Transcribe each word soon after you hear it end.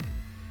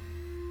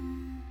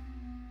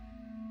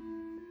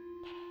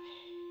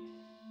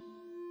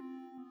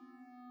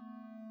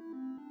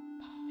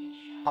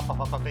Papa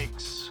Papa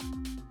Pigs.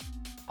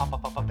 Papa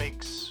Papa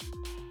Pigs.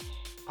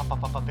 Papa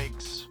Papa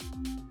Pigs.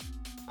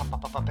 Papa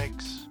Papa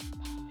Pigs.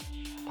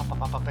 Papa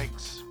Papa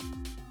Pigs.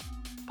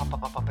 Papa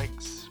Papa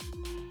Pigs.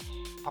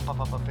 Papa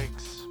Papa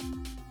Pigs.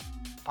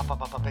 Papa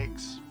Papa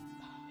Pigs.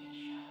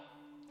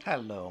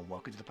 Hello and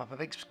welcome to the Papa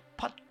Pigs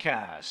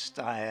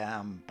podcast. I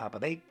am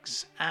Papa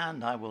Pigs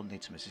and I will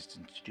need some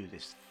assistance to do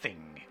this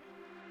thing.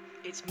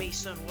 It's me,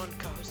 Son One,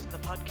 co-host of the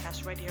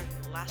podcast Radio.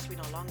 Last we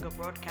no longer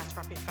broadcast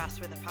rapid fast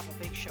with the Papa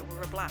Big Show.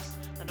 We're a blast.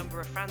 The number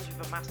of fans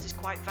we've amassed is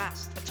quite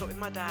vast. I talked with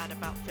my dad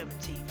about film and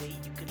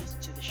TV. You can listen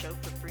to the show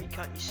for free,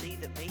 can't you see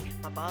that me?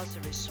 My bars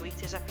are as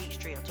sweet as a peach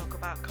tree. I'll talk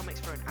about comics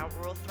for an hour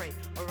or three.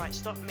 Alright,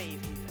 stop me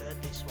if you've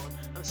heard this one.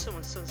 I'm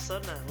someone's son's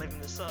son and I live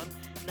in the sun.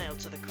 Nailed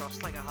to the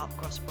cross like a hot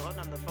cross bun.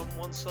 I'm the fun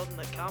one son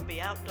that can't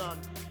be outdone.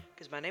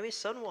 Because my name is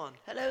Son One.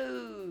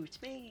 Hello,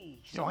 it's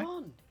me, Son right?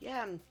 One.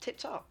 Yeah, I'm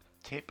tip-top.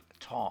 Tip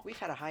top. We've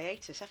had a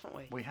hiatus, haven't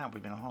we? We've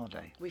been on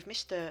holiday. We've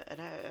missed a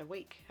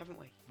week, haven't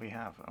we? We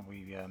have, and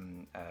we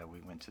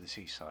went to the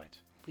seaside.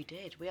 We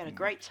did. We had a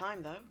great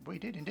time, though. We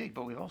did indeed,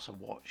 but we've also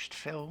watched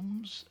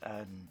films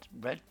and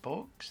read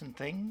books and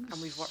things.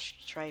 And we've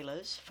watched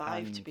trailers,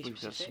 five and to be we've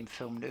specific. got some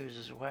film news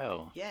as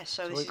well. Yeah,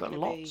 so this we've is got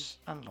going to be lots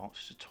and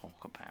lots to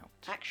talk about.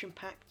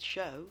 action-packed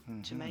show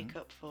to make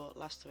up for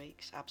last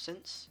week's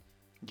absence.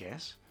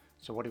 Yes.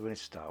 So what are we going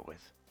to start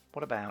with?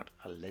 What about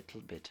a little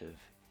bit of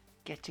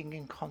getting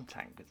in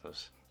contact with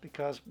us,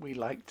 because we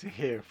like to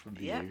hear from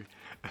you.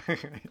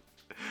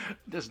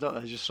 There's not,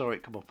 I just saw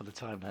it come up on the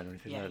timeline or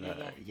anything like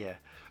that. Yeah.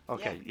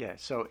 Okay, yeah.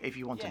 So if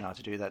you want to know how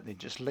to do that, then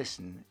just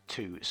listen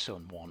to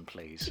Son One,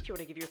 please. If you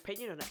want to give your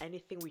opinion on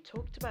anything we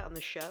talked about on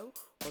the show,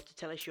 or to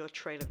tell us your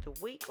trailer of the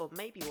week, or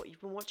maybe what you've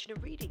been watching or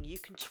reading, you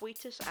can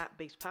tweet us at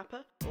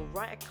BigsPapa, or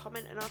write a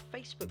comment in our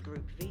Facebook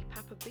group, The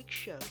Papa Big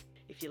Show.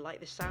 If you like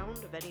the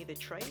sound of any of the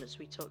trailers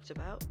we talked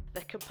about,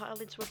 they're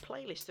compiled into a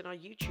playlist on our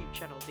YouTube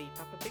channel, The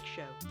Papa Big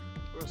Show.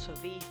 We're also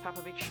The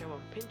Papa Big Show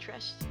on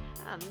Pinterest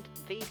and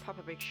The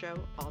Papa Big Show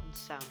on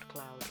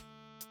SoundCloud.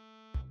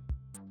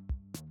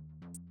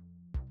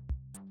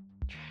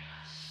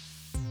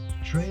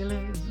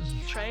 Trailers.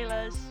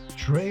 Trailers.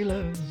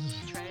 Trailers.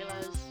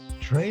 Trailers.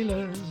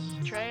 Trailers.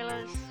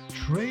 Trailers.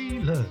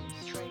 Trailers.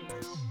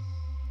 Trailers.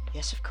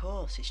 Yes, of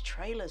course, it's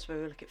trailers where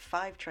we look at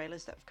 5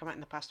 trailers that have come out in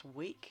the past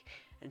week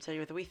and tell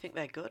you whether we think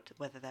they're good,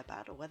 whether they're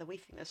bad, or whether we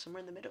think they're somewhere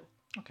in the middle.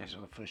 Okay, so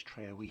the first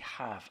trailer we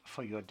have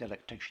for your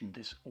delectation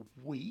this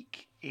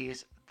week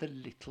is the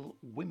Little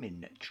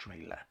Women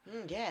trailer.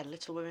 Yeah,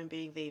 Little Women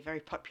being the very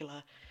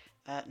popular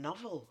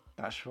novel.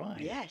 That's right.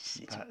 Yes,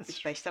 it's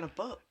based on a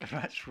book.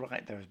 That's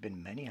right. There have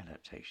been many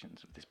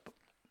adaptations of this book.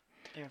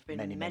 There have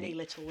been many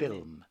Little film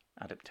Women.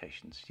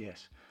 adaptations,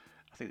 yes.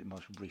 I think the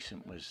most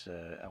recent was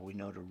a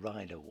Winona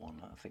Ryder one.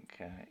 I think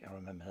I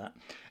remember that.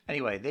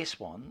 Anyway,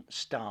 this one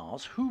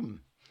stars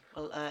whom?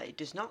 Well, it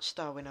does not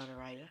star Winona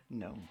Ryder.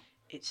 No.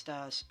 It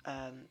stars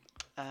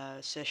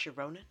Saoirse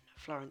Ronan,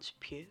 Florence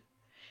Pugh,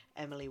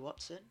 Emily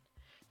Watson,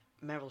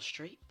 Meryl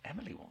Streep.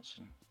 Emily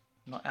Watson,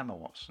 not Emma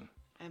Watson.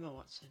 Emma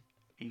Watson.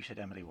 You said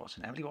Emily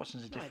Watson. Emily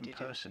Watson's a different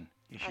person.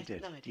 Yes, you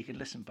did. No, I didn't. You can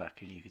listen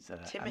back and you can say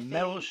that. Timothy And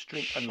Meryl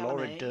Streep and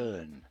Laura Chalamet,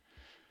 Dern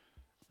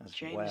as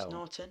James well.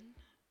 Norton,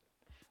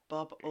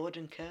 Bob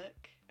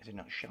Odenkirk. Is it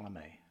not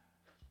Chalamet?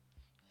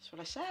 That's what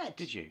I said.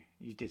 Did you?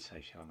 You did say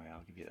Chalamet.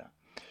 I'll give you that.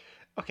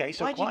 Okay,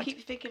 so Why do you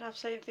keep thinking I'm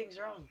saying things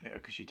wrong? Yeah,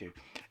 because you do.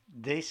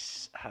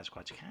 This has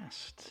quite a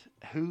cast.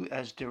 Who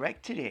has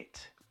directed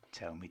it?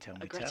 Tell me.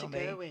 Greta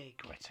Gerwig.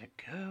 Greta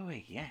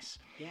Gerwig, yes.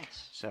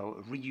 Yes.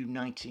 So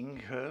reuniting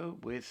her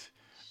with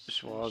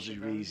Saoirse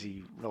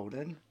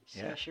Ronan.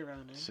 Saoirse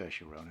Ronan.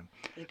 Saoirse Ronan.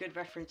 A good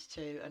reference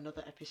to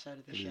another episode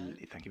of the show.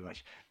 Thank you very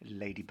much.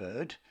 Lady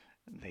Bird,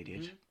 they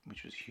did,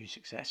 which was a huge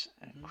success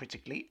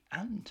critically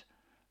and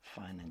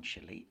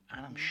financially.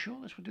 And I'm sure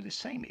this will do the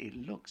same. It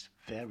looks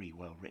very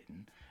well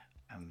written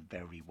and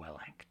very well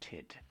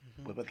acted.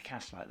 Well, with a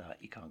cast like that,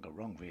 you can't go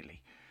wrong,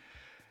 really.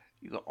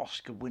 You've got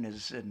Oscar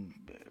winners and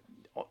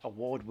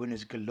award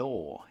winners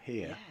galore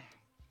here. Yeah.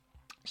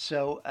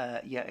 So,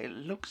 it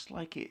looks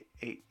like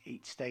it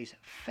stays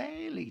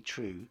fairly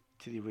true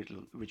to the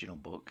original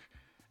book,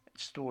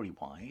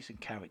 story-wise and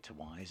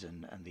character-wise,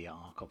 and the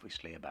arc,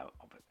 obviously, about...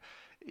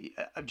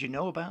 do you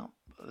know about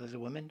the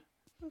women?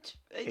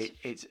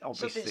 It's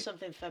obviously...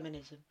 Something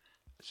feminism.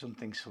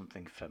 Something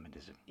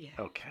feminism. Yeah.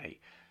 Okay.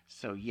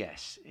 So,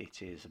 yes,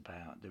 it is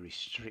about the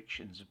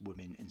restrictions of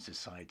women in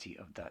society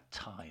of that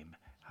time,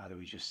 how they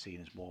were just seen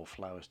as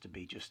wallflowers to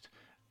be just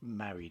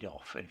married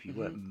off, and if you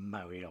weren't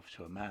married off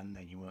to a man,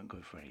 then you weren't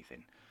good for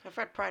anything. I've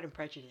read Pride and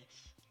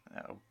Prejudice.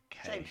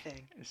 Okay.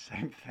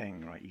 Same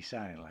thing, right? You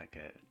sounded like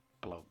a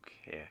bloke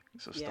here.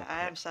 So yeah,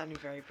 I am sounding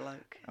very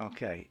bloke.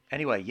 Okay.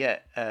 Anyway,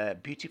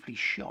 beautifully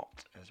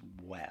shot as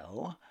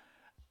well.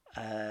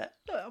 I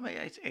mean,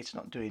 it's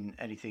not doing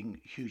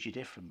anything hugely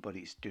different, but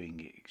it's doing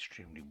it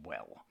extremely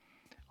well.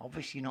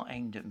 Obviously not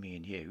aimed at me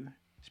and you,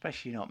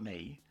 especially not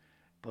me,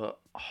 but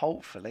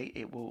hopefully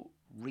it will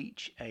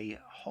reach a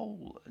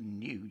whole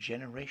new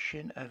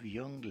generation of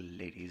young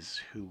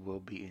ladies who will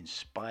be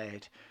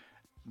inspired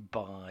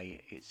by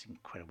its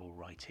incredible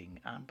writing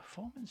and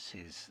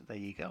performances. There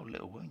you go,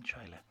 Little Women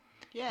trailer.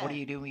 Yeah. What are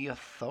you doing with your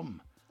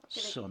thumb,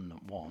 Son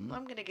One?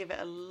 I'm going to give it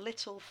a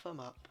little thumb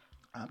up.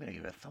 I'm going to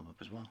give it a thumb up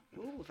as well.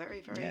 Ooh,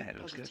 very, very Yeah, it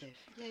looks good. positive.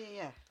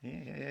 Yeah.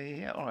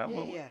 Yeah. All right, Yeah,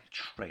 well, yeah.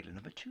 trailer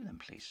number 2 then,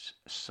 please.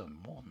 Son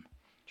One.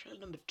 Trailer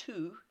number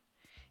 2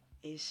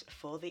 is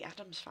for the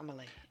Addams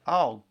Family.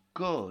 Oh,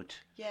 good.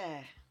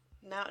 Yeah.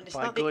 Now, and it's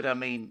By not good, I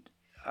mean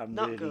I'm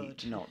not really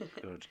good. not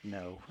good.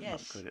 No,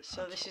 Yes. not good at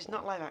So this is all.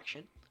 not live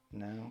action.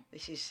 No.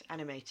 This is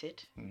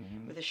animated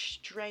with a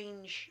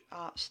strange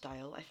art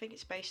style. I think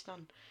it's based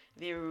on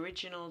the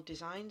original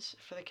designs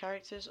for the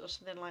characters or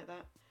something like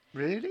that.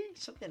 Really?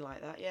 Something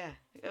like that, yeah.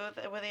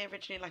 Were they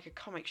originally like a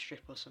comic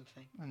strip or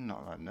something?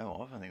 Not that I know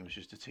of. I think it was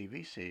just a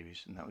TV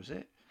series, and that was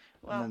it.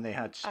 Well, and then they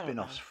had I don't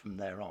spin-offs know. from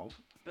thereof.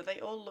 But they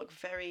all look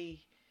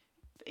very.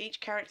 Each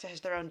character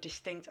has their own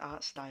distinct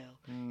art style.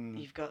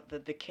 You've got the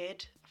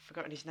kid. I've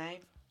forgotten his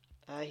name.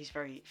 He's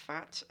very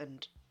fat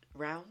and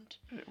round.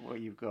 Well,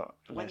 you've got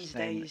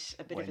Wednesday's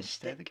a bit of a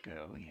Wednesday, stick. the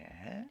girl,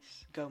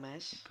 yes.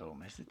 Gomez,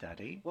 the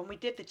daddy. When we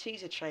did the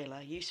teaser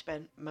trailer, you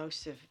spent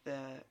most of the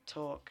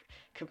talk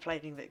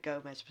complaining that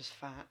Gomez was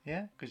fat.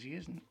 Yeah, because he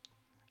isn't.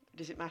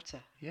 Does it matter?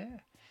 Yeah.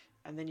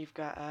 And then you've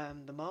got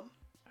the mum.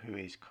 Who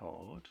is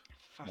called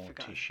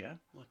Morticia.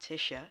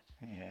 Morticia.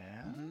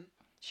 Yeah.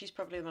 She's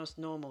probably the most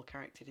normal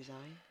character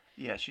design.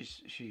 Yeah,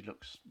 she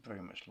looks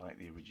very much like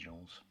the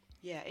originals.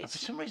 Yeah, And it's. for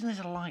some reason, there's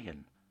a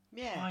lion.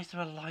 Yeah. Why is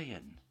there a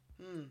lion?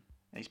 Hmm.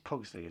 It's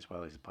Pugsley as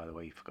well. By the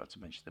way, you forgot to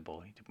mention the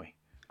boy, didn't we?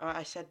 Oh,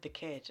 I said the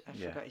kid. I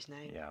forgot his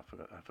name. Yeah,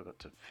 I forgot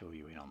to fill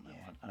you in on that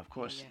one. And of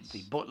course, yes.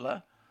 the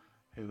butler,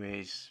 who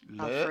is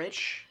Alfred.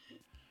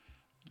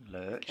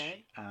 Lurch,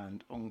 Okay.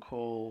 and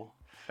Uncle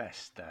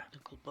Fester.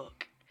 Uncle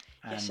Buck.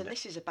 Yes, and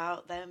this is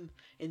about them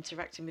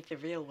interacting with the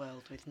real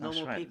world, with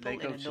normal that's right. people They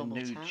go in a to normal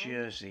New town.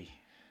 Jersey.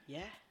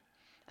 Yeah.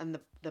 And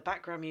the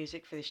background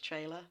music for this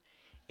trailer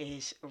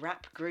is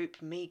rap group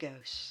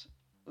Migos,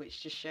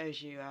 which just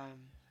shows you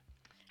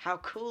how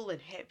cool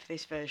and hip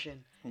this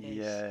version is.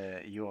 Yeah,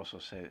 you also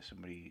say that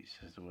somebody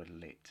says the word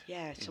lit.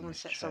 Yeah, someone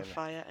sets on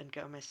fire and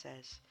Gomez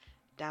says,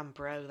 "Damn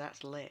bro,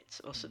 that's lit,"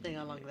 or something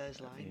along those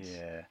lines.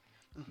 Yeah.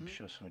 I'm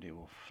sure somebody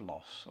will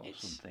floss or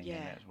something in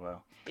it as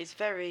well. It's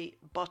very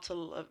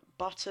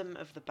bottom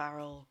of the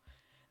barrel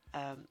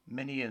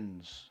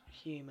Minions.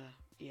 humour.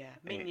 Yeah,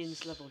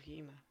 Minions level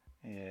humour.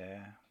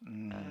 Yeah.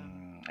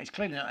 It's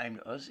clearly not aimed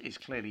at us. It's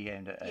clearly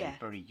aimed at a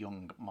very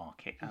young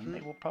market, and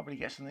they will probably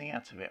get something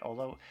out of it.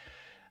 Although,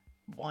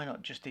 why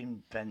not just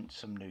invent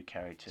some new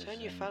characters? Turn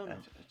your phone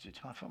off.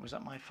 Was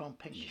that my phone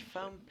pinging? Your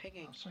phone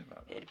pinging. Oh, sorry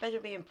about that. It better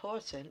be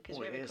important because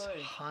we're It is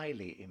recording.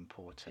 highly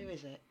important. Who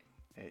is it?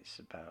 It's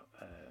about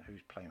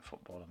who's playing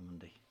football on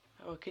Monday.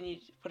 Oh, can you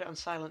put it on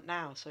silent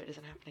now so it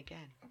doesn't happen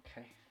again?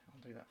 Okay,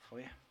 I'll do that for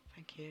you.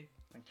 Thank you.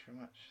 Thanks very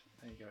much.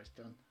 There you go, it's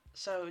done.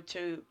 So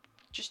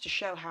just to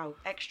show how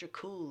extra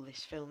cool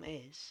this film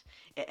is,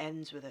 it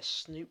ends with a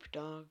Snoop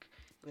Dogg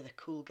with a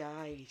cool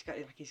guy. He's got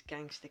like his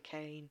gangster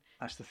cane.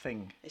 That's the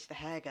thing. It's the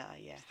hair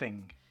guy, yeah.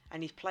 Thing.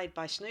 And he's played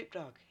by Snoop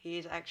Dogg. He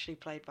is actually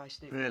played by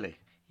Snoop Dogg. Really?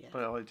 Yeah.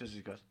 But all it does is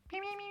it goes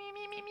me me me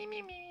me me me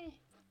me me,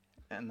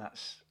 and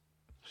that's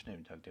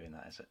Snoop Dogg doing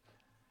that, is it?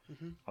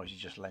 Or has he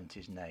just lent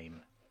his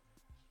name?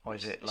 Or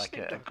is it like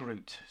a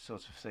Groot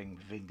sort of thing,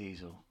 Vin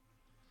Diesel?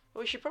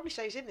 Well, we should probably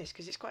say he's in this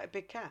because it's quite a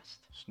big cast.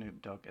 Snoop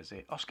Dogg as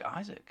it. Oscar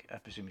Isaac, I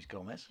presume he's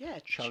Gomez. Yeah.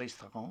 Charlize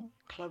Theron.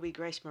 Chloe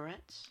Grace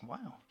Moretz.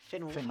 Wow.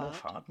 Finn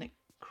Wolfhard. Nick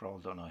Kroll,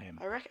 don't know him.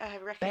 I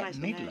Bette recognise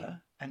the name.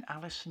 Midler and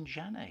Alison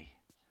Janney.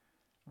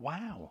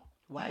 Wow.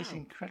 That is an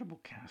incredible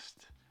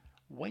cast.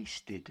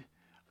 Wasted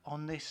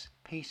on this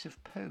piece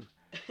of poo.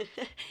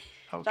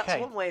 Okay.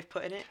 That's one way of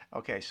putting it.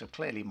 Okay, so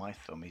clearly my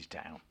thumb is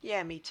down.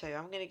 Yeah, me too.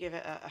 I'm going to give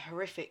it a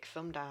horrific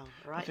thumb down.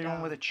 Right Nothing down.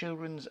 wrong with a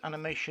children's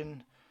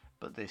animation,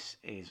 but this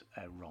is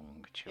a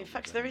wrong children's In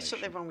fact, there is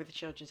something wrong with the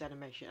children's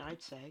animation,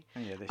 I'd say.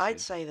 Yeah, I'd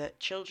say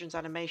that children's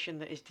animation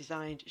that is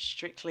designed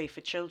strictly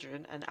for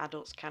children and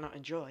adults cannot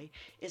enjoy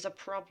is a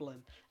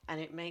problem,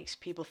 and it makes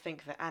people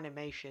think that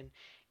animation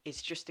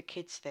is just a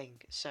kids thing.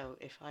 So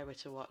if I were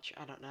to watch,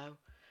 I don't know,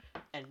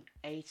 an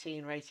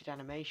 18 rated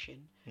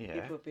animation,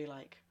 people would be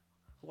like,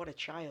 what a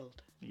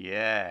child.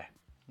 Yeah,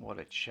 what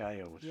a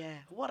child. Yeah,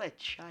 what a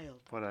child.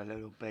 What a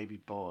little baby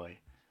boy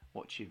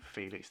watching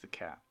Felix the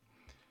cat.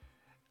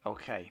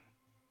 Okay,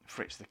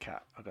 Fritz the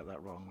cat. I got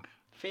that wrong.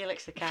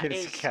 Felix the cat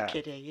Felix is the cat.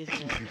 kiddie,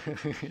 isn't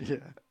it? Yeah.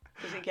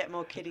 Doesn't get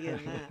more kiddie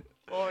than that.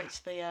 Or it's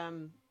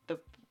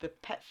the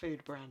pet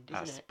food brand,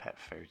 isn't That's it? pet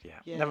food, yeah.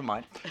 Yeah. Never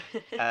mind.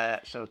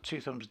 So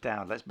 2 thumbs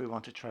down. Let's move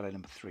on to trailer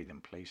number 3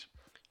 then, please.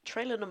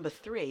 Trailer number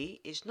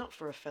 3 is not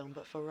for a film,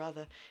 but for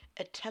rather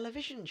a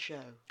television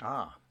show.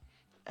 Ah.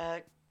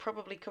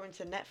 Probably coming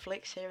to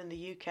Netflix here in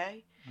the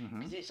UK,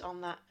 because it's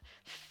on that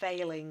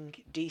failing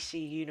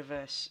DC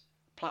Universe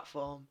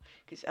platform,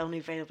 because it's only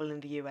available in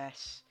the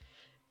US.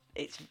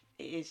 It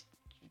is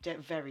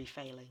very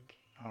failing.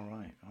 All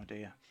right. Oh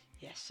dear.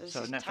 Yes, so this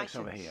So is Netflix Titans.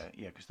 over here,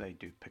 yeah, because they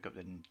do pick up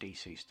the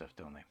DC stuff,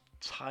 don't they?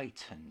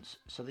 Titans.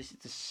 So this is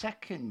the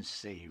second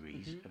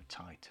series of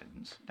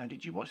Titans. Now,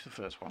 did you watch the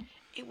first one?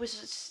 It was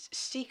a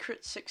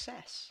secret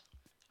success,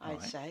 I'd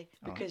Right, say,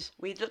 all right. because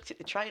we looked at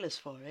the trailers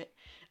for it,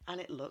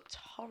 and it looked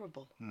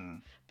horrible.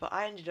 But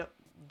I ended up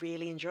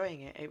really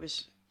enjoying it. It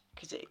was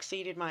because it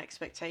exceeded my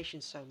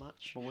expectations so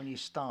much. Well, when you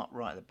start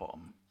right at the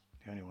bottom,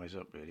 the only way's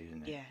up, really,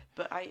 isn't it? Yeah,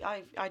 but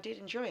I did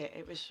enjoy it.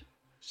 It was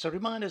So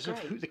remind us of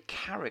great. who the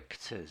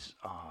characters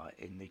are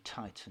in the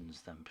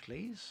Titans, then,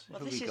 please. Well,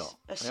 Who this we is got?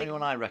 a The only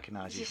one I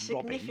recognise it's is a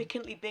Robin.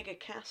 significantly bigger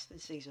cast than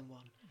season 1.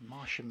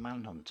 Martian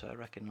Manhunter, I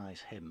recognise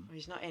him. Well,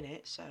 he's not in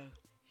it, so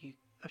you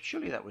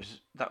Surely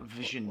that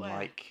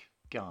vision-like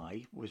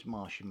guy was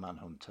Martian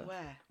Manhunter.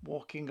 where?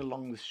 Walking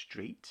along the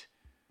street.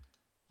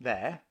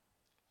 There.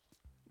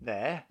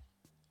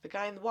 The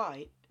guy in the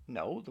white,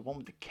 No, the one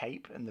with the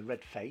cape and the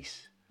red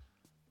face.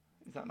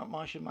 Is that not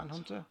Martian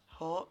Manhunter?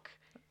 Hawk.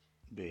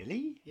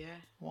 Really? Yeah.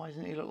 Why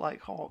doesn't he look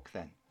like Hawk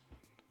then?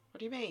 What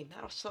do you mean?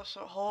 That's what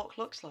Hawk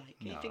looks like.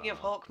 Are you thinking of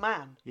No. Hawk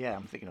Man? Yeah,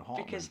 I'm thinking of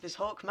Hawk. Because there's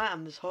Hawk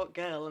Man, there's Hawk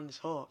Girl, and there's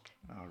Hawk.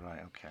 Oh,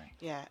 right, okay.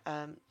 Yeah.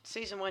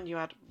 Season 1, you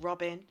had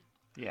Robin,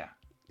 Yeah,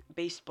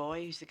 Beast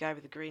Boy, who's the guy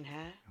with the green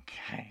hair.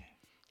 okay.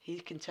 He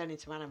can turn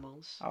into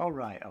animals. Oh,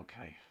 right,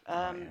 okay.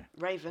 Right, yeah.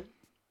 Raven,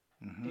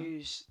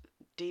 who's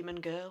Demon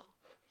Girl.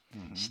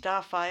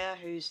 Starfire,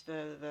 who's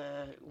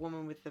the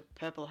woman with the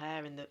purple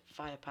hair and the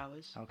fire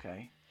powers.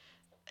 Okay.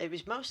 It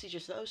was mostly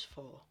just those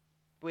 4,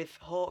 with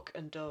Hawk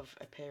and Dove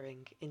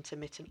appearing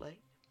intermittently.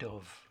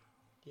 Dove.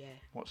 Yeah.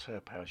 What's her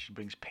power? She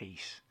brings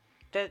peace.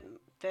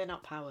 They're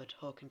not powered,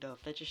 Hawk and Dove.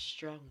 They're just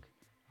strong.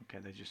 Okay,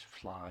 they just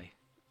fly.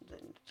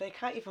 They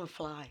can't even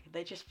fly.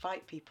 They just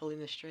fight people in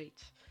the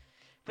streets.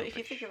 But if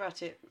you think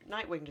about it,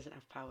 Nightwing doesn't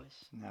have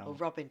powers. No. Or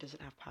Robin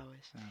doesn't have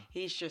powers. No.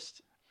 He's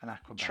just An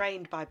acrobat.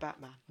 trained by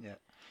Batman. Yeah.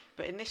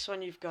 But in this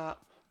one, you've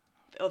got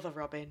the other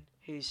Robin,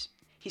 he's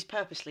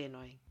purposely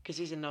annoying, because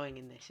he's annoying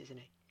in this, isn't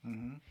he?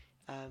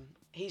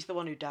 He's the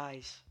one who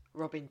dies.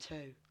 Robin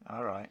 2.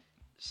 All right.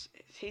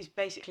 He's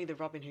basically the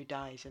Robin who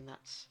dies, and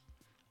that's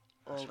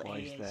all That's that why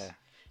he he's is. there.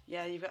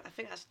 Yeah, you've got. I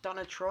think that's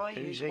Donna Troy,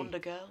 Who's who's he? Wonder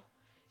Girl.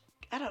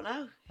 I don't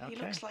know. He Okay.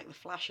 looks like the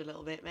Flash a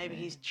little bit. Maybe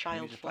he's Maybe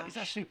Child he's a Flash. Is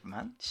that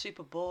Superman?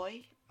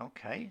 Superboy.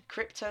 Okay.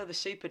 Crypto the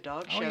Super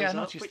Dog Oh, shows yeah, I up,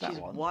 noticed which that is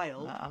one.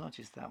 wild. I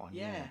noticed that one.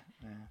 Yeah.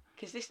 Yeah.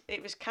 Because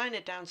it was kind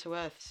of down to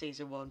earth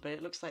season 1, but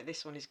it looks like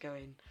this one is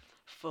going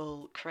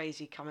full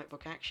crazy comic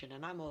book action,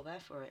 and I'm all there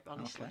for it,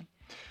 honestly. Okay.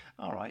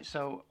 All right.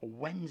 So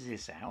when's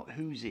this out?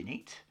 Who's in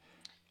it?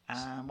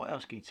 And what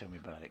else can you tell me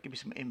about it? Give me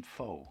some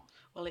info.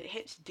 Well, it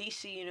hits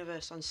DC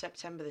Universe on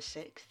September the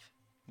 6th.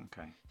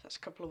 Okay. That's a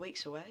couple of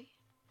weeks away.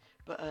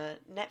 But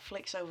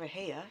Netflix over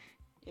here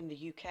in the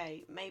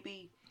UK,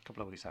 maybe A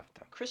couple of weeks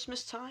after.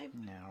 Christmas time,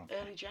 No. Okay.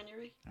 early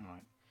January. All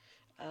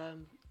right.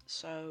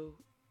 So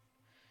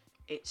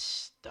it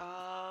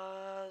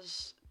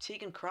stars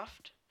Tegan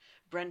Croft,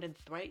 Brendan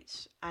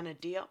Thwaites, Anna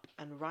Diop,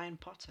 and Ryan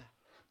Potter.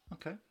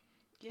 Okay.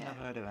 Yeah. Never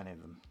heard of any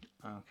of them.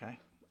 Okay.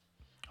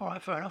 All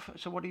right, fair enough.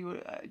 So what do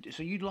you?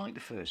 So you like the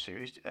first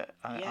series? Yeah.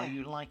 Are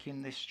you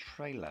liking this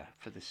trailer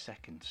for the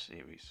second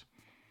series?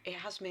 It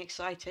has me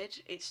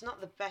excited. It's not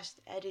the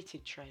best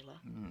edited trailer.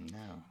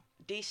 No.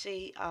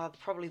 DC are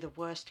probably the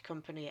worst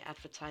company at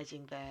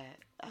advertising their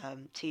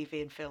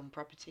TV and film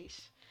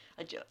properties.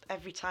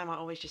 Every time I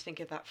always just think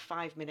of that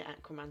 5-minute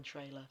Aquaman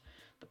trailer,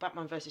 the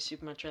Batman vs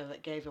Superman trailer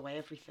that gave away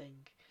everything,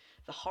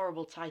 the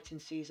horrible Titan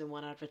season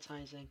 1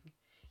 advertising.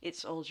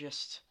 It's all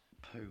just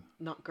Poo.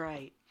 not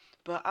great.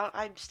 But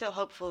I'm still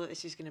hopeful that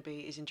this is going to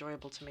be as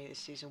enjoyable to me as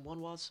season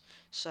 1 was.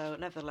 So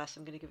nevertheless,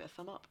 I'm going to give it a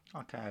thumb up.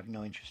 Okay, I have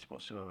no interest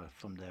whatsoever.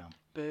 Thumb down.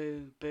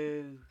 Boo,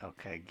 boo.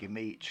 Okay, give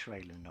me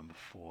trailer number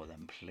 4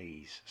 then,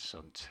 please.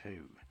 Son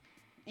 2.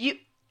 You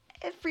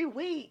every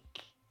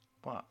week.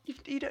 What?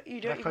 You don't I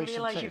even post them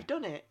realise too? you've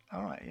done it.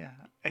 All right, yeah.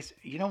 It's,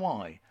 you know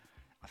why?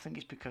 I think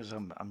it's because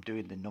I'm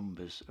doing the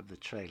numbers of the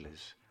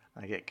trailers.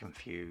 I get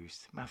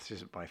confused. Maths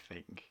isn't my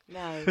thing.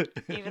 No,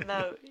 even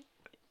though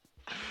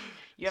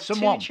you have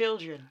Someone. 2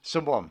 children.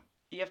 Someone.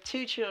 You have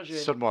 2 children,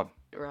 Someone.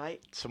 right?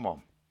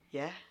 Someone.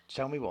 Yeah.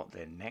 Tell me what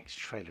the next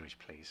trailer is,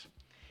 please.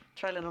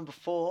 Trailer number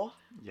 4,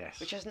 Yes.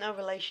 which has no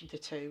relation to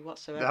 2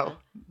 whatsoever.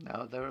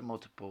 No, there are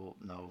multiple.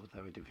 No,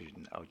 there are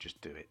division. I'll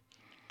just do it.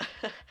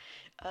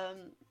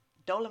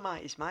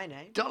 Dolemite is my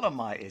name.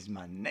 Dolemite is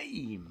my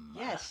name.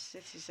 Yes,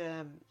 this is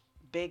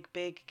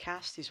big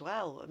cast as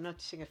well. I'm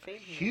noticing a theme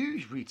here.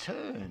 Huge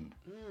return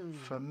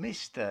for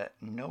Mr.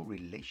 No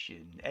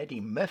Relation,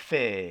 Eddie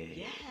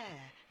Murphy. Yeah.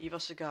 You've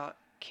also got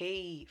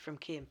Key from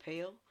Key and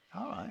Peele.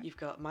 All right. You've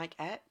got Mike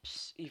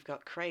Epps. You've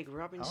got Craig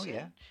Robinson. Oh,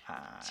 yeah.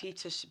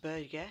 Titus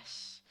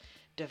Burgess.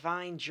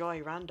 Divine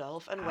Joy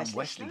Randolph. And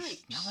Wesley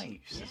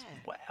Snipes. as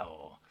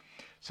well.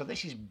 So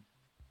this is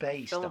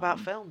based Film on... about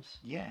films.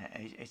 Yeah,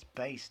 it's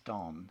based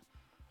on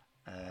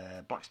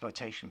a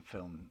blaxploitation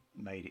film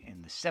made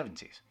in the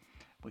 70s,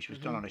 which was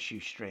done on a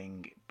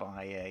shoestring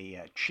by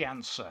a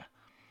chancer.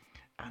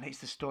 And it's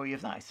the story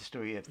of that. It's the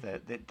story of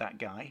that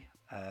guy,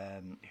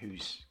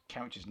 whose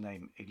character's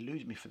name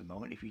eludes me for the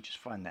moment. If you just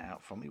find that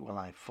out for me while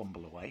I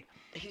fumble away.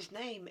 His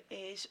name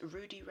is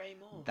Rudy Ray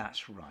Moore.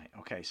 That's right.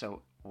 Okay,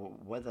 so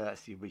whether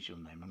that's the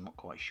original name, I'm not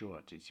quite sure,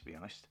 to be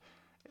honest.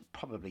 It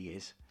probably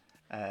is.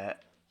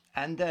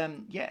 And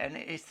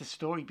it's the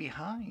story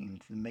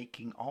behind the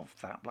making of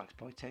that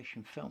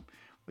blaxploitation film,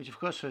 which of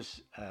course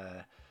was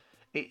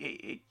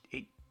it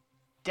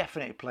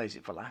definitely plays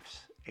it for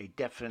laughs. It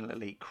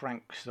definitely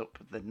cranks up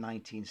the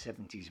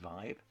 1970s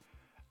vibe,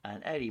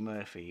 and Eddie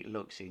Murphy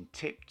looks in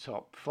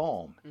tip-top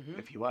form.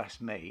 If you ask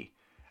me,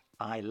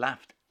 I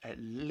laughed at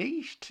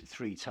least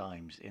 3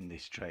 times in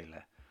this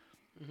trailer.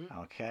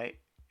 Okay,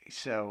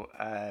 so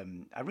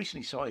I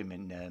recently saw him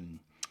in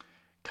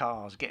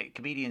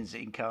comedians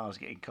in cars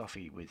getting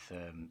coffee with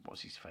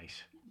what's his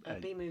face?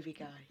 B-movie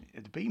guy.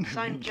 The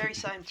B-movie. Jerry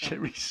Seinfeld.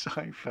 Jerry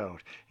Seinfeld.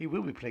 He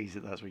will be pleased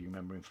that that's what you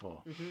remember him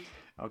for.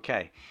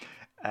 Okay.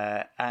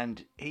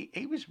 And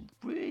he was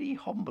really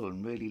humble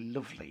and really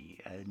lovely,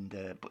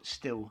 and but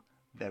still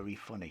very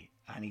funny.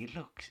 And it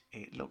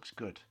looks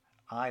good.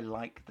 I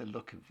like the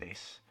look of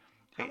this.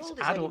 How It's old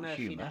is adult Eddie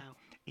Murphy humour.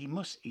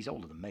 now? He's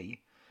older than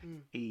me.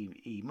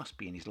 He must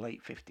be in his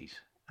late 50s.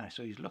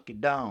 So he's looking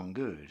darn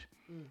good.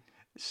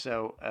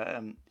 So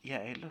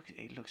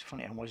it looks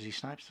funny. And Wesley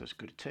Snipes looks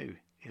good too.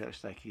 He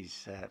looks like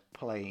he's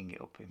playing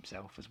it up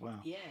himself as well.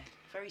 Yeah,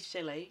 very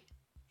silly.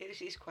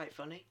 It is quite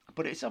funny.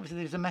 But it's obviously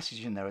there's a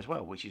message in there as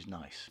well, which is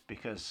nice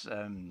because,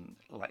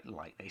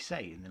 like they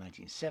say in the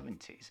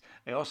 1970s,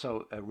 it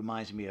also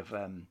reminds me of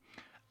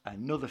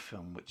another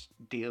film which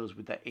deals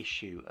with that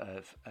issue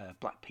of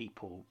black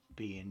people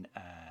being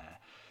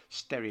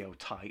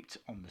stereotyped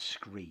on the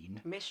screen.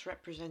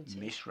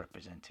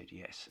 Misrepresented,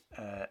 yes.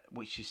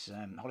 Which is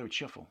Hollywood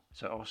Shuffle.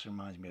 So it also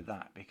reminds me of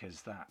that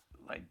because that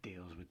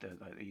deals with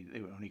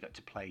they only got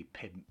to play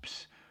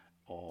pimps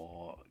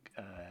or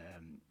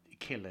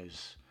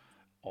killers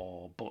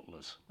or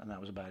butlers, and that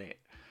was about it.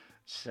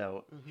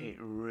 So it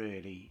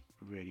really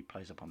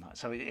plays up on that.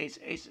 So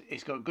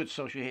it's got good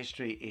social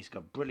history. It's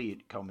got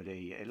brilliant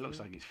comedy. It looks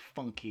like it's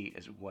funky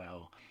as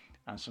well,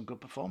 and some good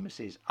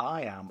performances.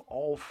 I am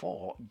all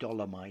for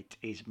Dolemite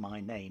is my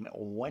name.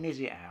 When is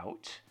it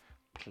out?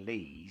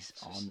 Please,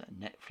 on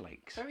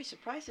Netflix. Very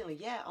surprisingly,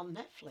 yeah, on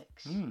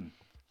Netflix.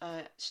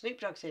 Snoop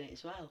Dogg's in it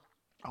as well.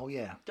 Oh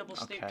yeah, double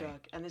Snoop Dogg,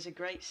 and there's a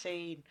great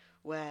scene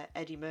where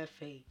Eddie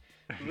Murphy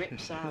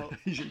rips out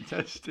his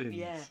intestines.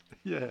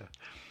 Yeah.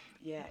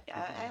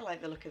 I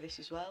like the look of this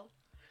as well.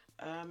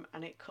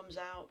 And it comes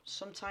out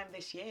sometime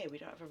this year. We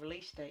don't have a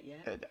release date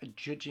yet.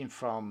 Judging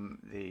from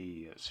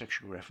the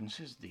sexual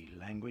references, the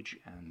language,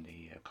 and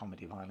the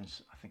comedy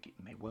violence, I think it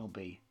may well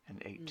be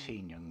an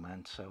 18 young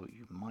man. So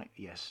you might,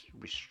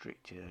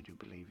 restricted. I do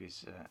believe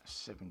is a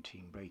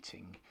 17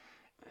 rating.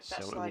 So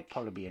it would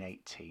probably be an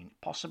 18,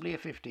 possibly a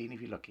 15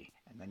 if you're lucky,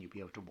 and then you'll be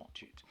able to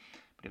watch it.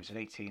 But if it's an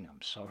 18,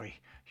 I'm sorry,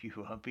 you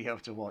won't be able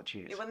to watch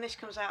it. Yeah, when this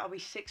comes out, I'll be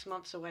 6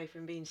 months away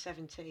from being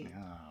 17.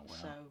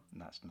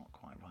 That's not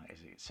quite right,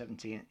 is it?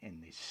 17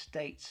 in the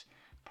States,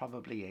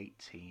 probably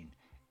 18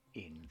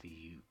 in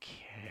the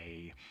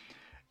UK.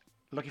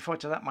 Looking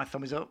forward to that. My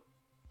thumb is up.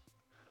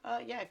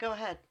 Yeah, go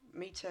ahead.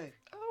 Me too.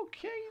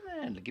 Okay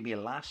then. Give me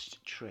a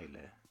last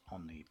trailer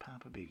on the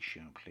Papa Big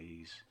Show,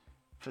 please,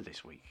 for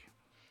this week.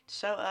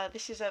 So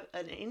this is an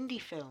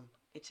indie film.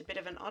 It's a bit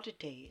of an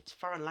oddity. It's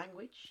foreign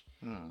language.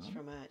 It's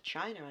from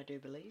China, I do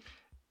believe.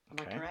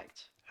 Am I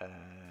correct?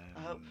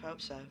 I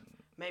hope so.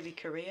 Maybe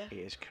Korea. It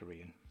is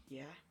Korean.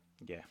 Yeah.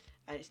 Yeah.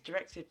 And it's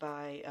directed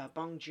by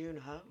Bong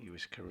Joon-ho. He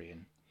was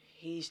Korean.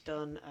 He's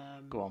done.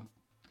 Go on.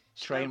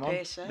 Train on.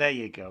 Snowpiercer. There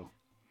you go.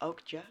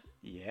 Okja.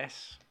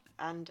 Yes.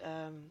 And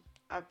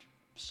I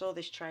saw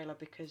this trailer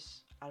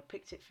because I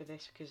picked it for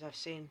this because I've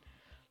seen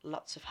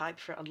lots of hype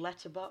for it on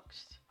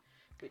Letterboxd,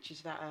 which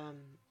is that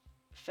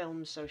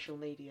film social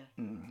media.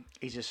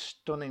 He's a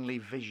stunningly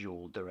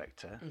visual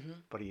director,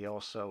 but he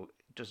also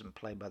doesn't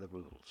play by the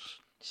rules.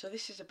 So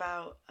this is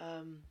about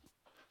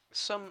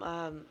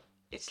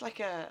it's like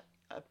a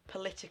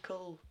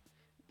political,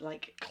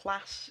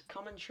 class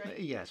commentary.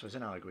 Yeah, so it's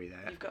an allegory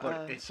there.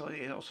 But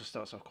it also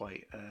starts off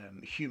quite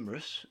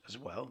humorous as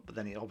well, but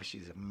then it obviously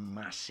is a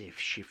massive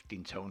shift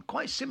in tone,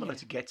 quite similar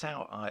to Get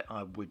Out,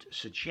 I would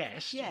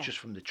suggest, just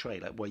from the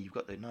trailer, where you've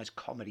got the nice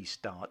comedy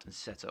start and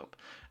setup,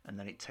 and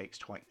then it takes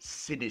quite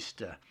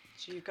sinister.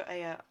 So you've got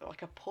a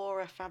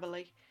poorer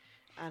family,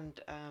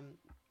 and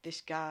this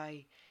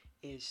guy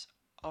is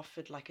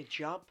offered a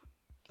job,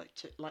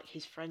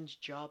 his friend's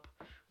job,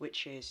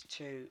 which is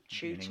to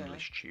tutor. An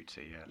English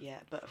tutor, yeah. Yeah,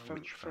 but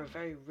for a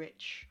very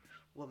rich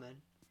woman,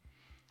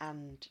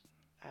 and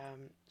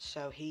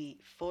so he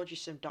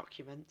forges some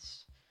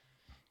documents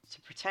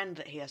to pretend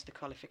that he has the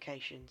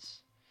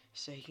qualifications,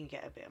 so he can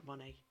get a bit of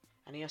money,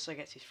 and he also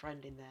gets his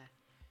friend in there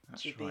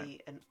to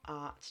be an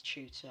art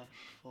tutor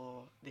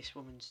for this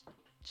woman's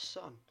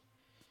son.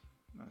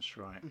 That's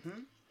right.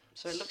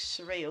 So it looks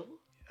surreal.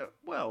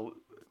 Well,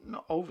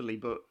 not overly,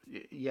 but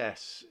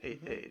yes,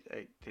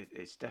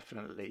 it's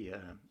definitely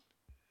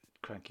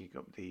cranking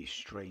up the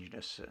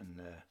strangeness and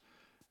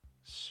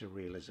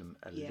surrealism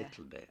a Yeah.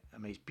 little bit. I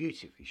mean, it's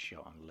beautifully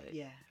shot and lit.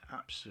 Yeah.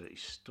 Absolutely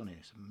stunning.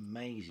 It's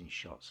amazing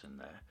shots in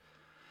there.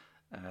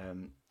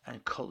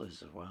 And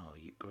colours as well.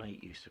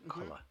 Great use of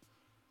colour.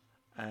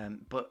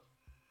 But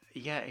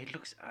yeah, it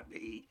looks.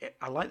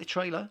 I like the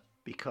trailer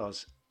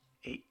because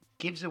it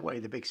gives away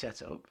the big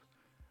setup,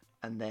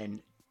 and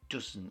then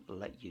doesn't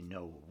let you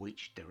know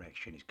which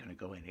direction it's going to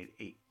go in.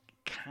 It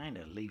kind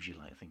of leaves you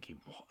like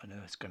thinking, what on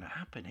earth's going to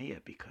happen here?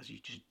 Because you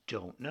just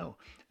don't know.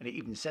 And it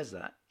even says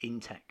that in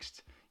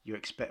text. You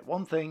expect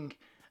one thing,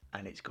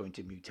 and it's going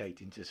to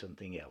mutate into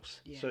something else.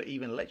 Yeah. So it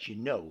even lets you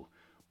know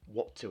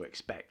what to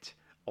expect,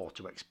 or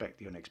to expect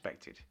the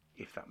unexpected,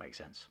 if that makes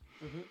sense.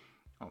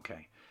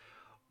 Okay.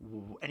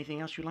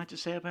 Anything else you'd like to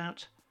say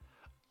about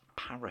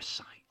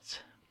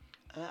Parasite?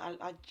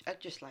 I'd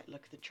just like to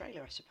look at the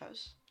trailer, I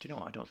suppose. Do you know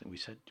what? I don't think we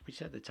said. Did we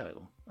say the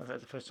title? I thought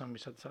the first time we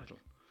said the title.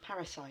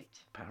 Parasite.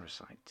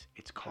 Parasite.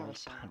 It's called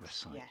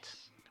Parasite,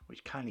 yes.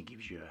 which kind of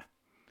gives you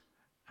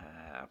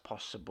a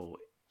possible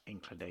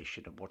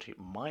inclination of what it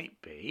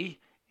might be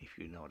if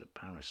you know what a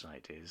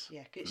parasite is.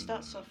 Yeah, 'cause it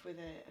starts off with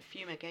a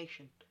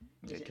fumigation.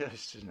 It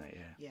does, doesn't it?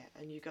 Yeah. Yeah,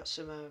 and you've got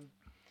some,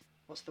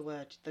 what's the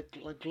word? The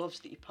gloves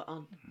that you put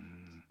on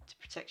to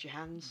protect your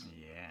hands.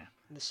 Yeah.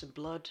 And there's some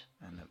blood.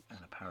 And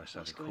a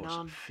parasite, What's of going course,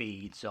 on?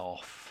 feeds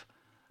off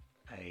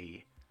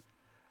a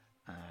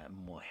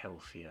more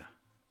healthier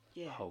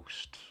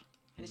host.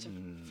 And it's a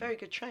very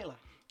good trailer.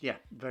 Yeah,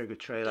 very good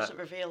trailer. Doesn't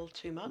reveal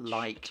too much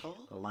at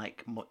all.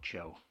 Like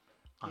Mucho,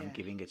 I'm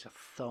giving it a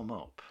thumb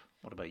up.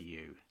 What about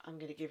you? I'm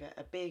going to give it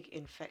a big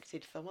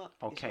infected thumb up.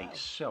 Okay, as well.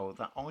 so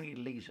that only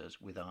leaves us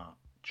with our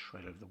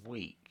trailer of the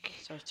week.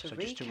 So just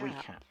to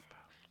recap.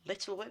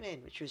 Little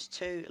Women, which was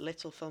 2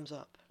 little thumbs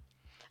up.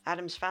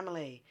 Adam's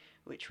Family,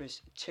 which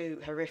was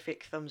 2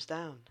 horrific thumbs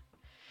down.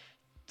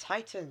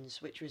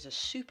 Titans, which was a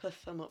super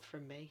thumb up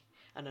from me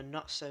and a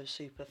not so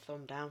super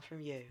thumb down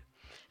from you.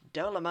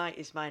 Dolemite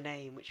Is My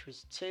Name, which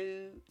was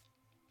 2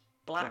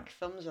 black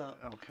thumbs up.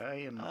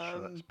 Okay, I'm not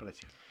sure that's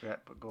politically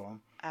correct, but go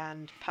on.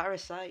 And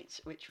Parasite,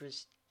 which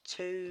was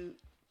 2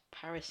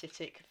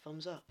 parasitic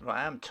thumbs up. Right,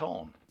 I am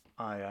torn.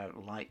 I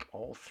like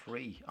all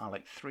 3. I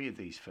like 3 of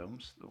these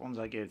films. The ones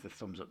I gave the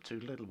thumbs up to: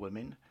 Little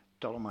Women,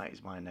 Dolemite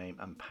Is My Name,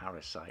 and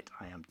Parasite.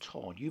 I am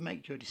torn. You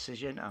make your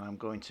decision, and I'm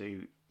going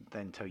to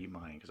then tell you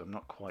mine, because I'm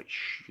not quite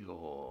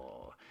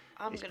sure.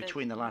 It's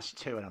between the last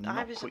 2, and I'm not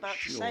quite sure. I was about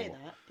to say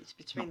that. It's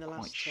between the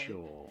last 2.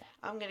 Sure.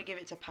 I'm going to give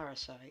it to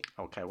Parasite.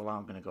 Okay, well,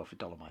 I'm going to go for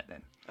Dolemite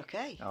then.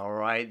 Okay. All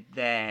right,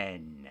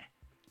 then.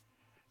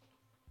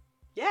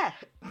 Yeah.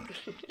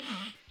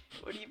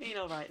 What do you mean,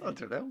 all right then? I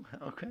don't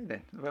know. Okay,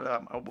 then.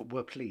 Well,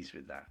 we're pleased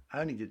with that.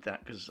 I only did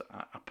that because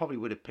I probably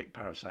would have picked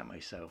Parasite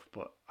myself,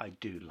 but I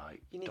do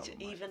like You need Dolemite.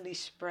 to evenly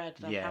spread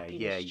that Yeah.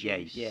 happiness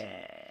juice.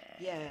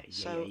 Yeah.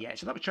 So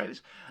that was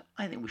trailers.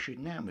 I think we should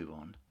now move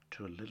on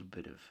to a little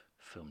bit of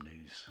film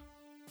news.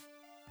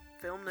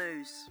 Film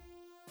news.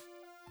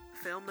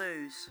 Film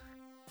news.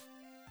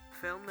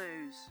 Film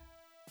news.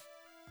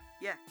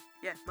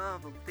 Yeah,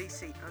 Marvel,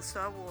 DC and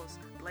Star Wars,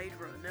 Blade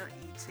Runner,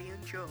 E.T.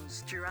 and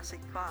Jaws, Jurassic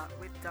Park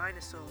with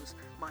dinosaurs,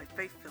 My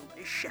Faith Film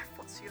is Chef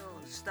What's Yours,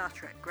 Star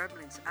Trek,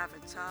 Gremlins,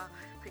 Avatar,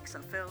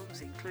 Pixar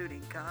films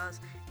including Cars,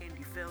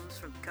 indie films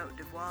from Côte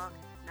d'Ivoire.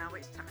 Now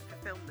it's time for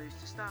film news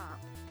to start.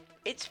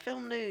 It's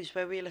film news,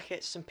 where we look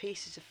at some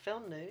pieces of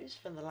film news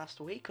from the last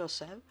week or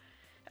so,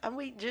 and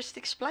we just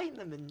explain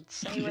them and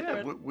say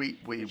whether... we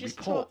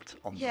report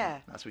on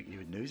them. That's what you do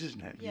with news,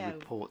 isn't it? Yeah. You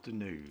report the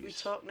news. We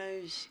talk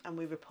news and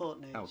we report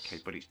news. Okay,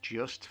 but it's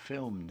just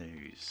film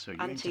news. So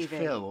you're And into TV.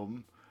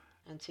 film...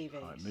 And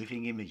TV. Right,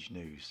 moving image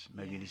news.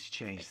 Maybe you need to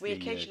change We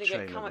the occasionally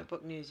trailer get comic then.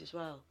 book news as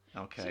well.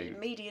 Okay. So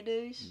media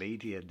news.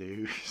 Media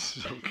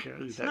news. Okay.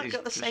 It's that not is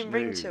got the just same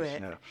ring news, to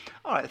it. No.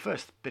 All right, the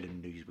first bit of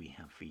news we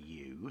have for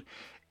you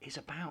is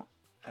about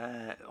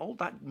all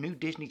that new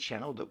Disney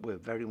Channel that we're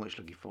very much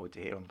looking forward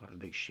to here on the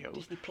Big Show.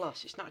 Disney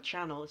Plus. It's not a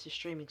channel, it's a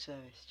streaming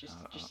service.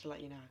 Just to let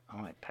you know.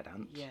 All right,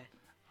 pedant. Yeah.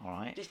 All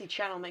right. Disney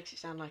Channel makes it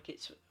sound like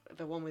it's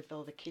the one with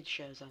all the kids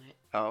shows on it.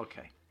 Oh,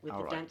 okay. With all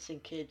the right.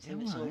 dancing kids,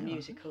 and it's all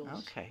musicals.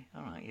 Okay,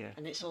 all right, yeah.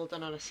 And it's all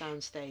done on a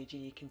sound stage,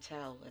 and you can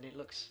tell, and it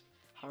looks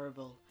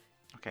horrible.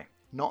 Okay,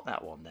 not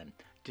that one then.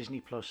 Disney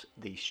Plus,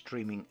 the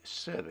streaming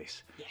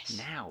service. Yes.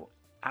 Now,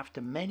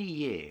 after many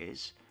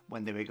years,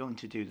 when they were going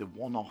to do the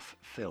one-off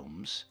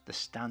films, the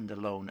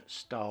standalone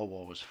Star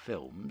Wars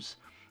films,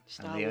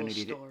 Star Wars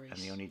stories.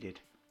 And they only did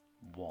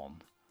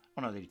 1.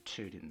 Oh no, they did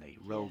 2, didn't they?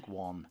 Rogue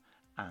One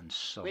and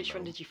Solo. Which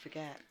one did you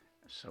forget?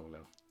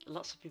 Solo.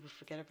 Lots of people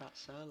forget about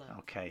Solo.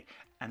 Okay,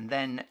 and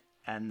then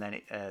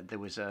there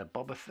was a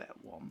Boba Fett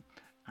one,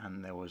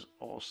 and there was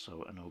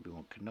also an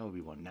Obi-Wan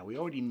Kenobi one. Now we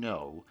already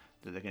know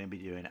that they're going to be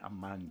doing a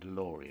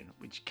Mandalorian,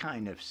 which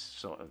kind of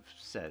sort of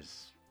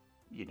says,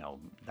 you know,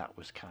 that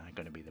was kind of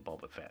going to be the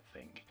Boba Fett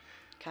thing.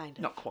 Kind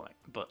of. Not quite,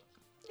 but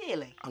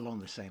nearly along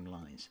the same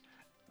lines.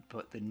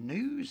 But the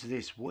news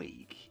this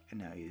week,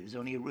 now there's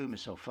only a rumour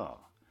so far,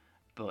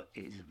 but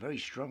it's a very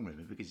strong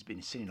rumour because it's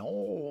been seen in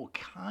all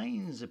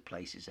kinds of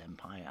places,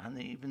 Empire,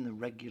 and even the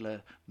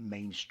regular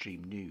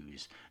mainstream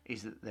news,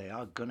 is that they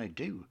are going to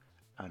do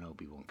and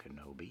Obi-Wan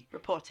Kenobi.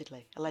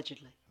 Reportedly,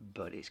 allegedly.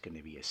 But it's going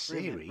to be a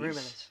series.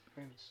 Rumours.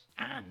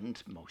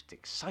 And, most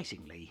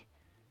excitingly,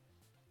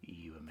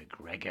 Ewan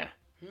McGregor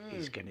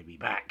is going to be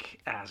back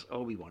as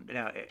Obi-Wan.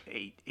 Now,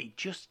 it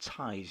just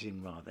ties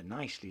in rather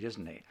nicely,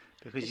 doesn't it?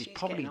 Because he's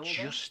probably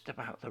just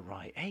about the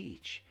right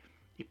age.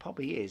 He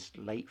probably is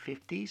late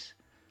 50s.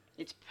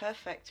 It's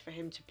perfect for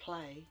him to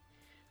play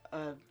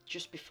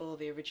just before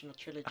the original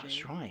trilogy.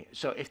 That's right.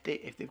 So if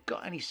they've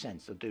got any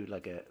sense, they'll do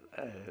like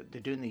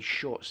they're doing these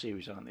short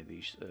series, aren't they?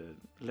 These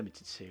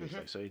limited series.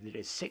 Like, so they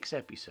did 6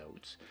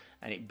 episodes,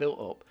 and it built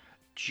up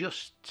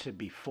just to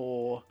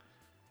before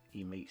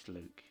he meets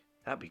Luke.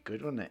 That'd be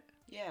good, wouldn't it?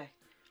 Yeah,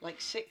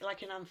 like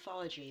an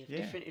anthology of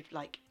different,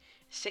 like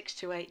 6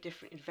 to 8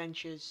 different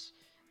adventures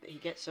that he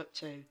gets up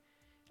to,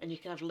 and you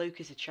can have Luke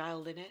as a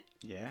child in it.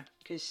 Yeah.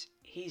 Because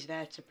he's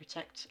there to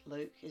protect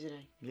Luke, isn't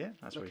he? Yeah,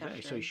 that's what he's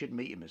there. So he should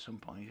meet him at some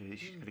point.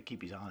 He's got to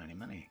keep his eye on him,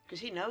 hasn't he?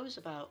 Because he knows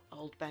about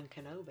old Ben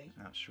Kenobi.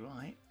 That's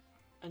right.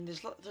 And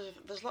there's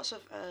lots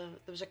of there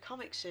was a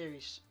comic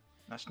series.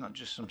 That's not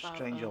just some about,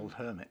 strange old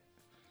hermit.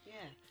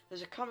 Yeah,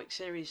 there's a comic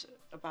series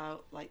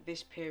about like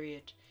this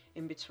period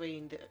in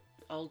between the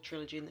old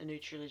trilogy and the new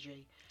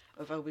trilogy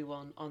of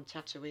Obi-Wan on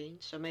Tatooine.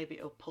 So maybe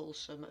it'll pull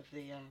some of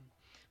the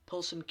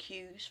some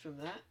cues from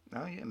that.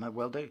 Oh yeah, might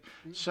well do.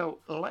 So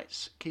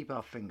let's keep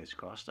our fingers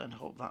crossed and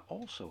hope that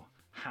also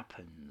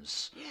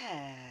happens.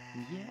 Yeah.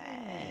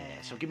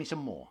 Yeah. So give me some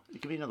more.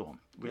 Give me another one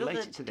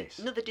related to this.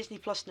 Another Disney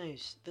Plus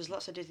news. There's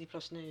lots of Disney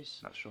Plus news.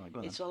 That's right.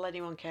 Go on. It's all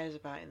anyone cares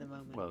about at the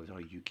moment. Well, it's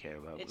all you care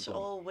about. It's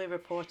all we're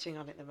reporting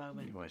on at the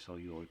moment. Well, it's all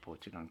you're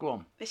reporting on. Go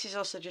on. This is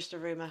also just a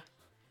rumour.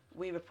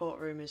 We report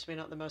rumours. We're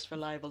not the most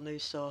reliable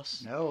news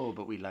source. No,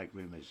 but we like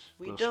rumours.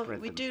 We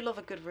do love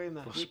a good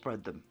rumour. We'll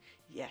spread them.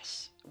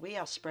 Yes, we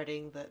are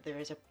spreading that there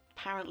is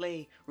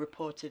apparently,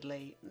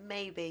 reportedly,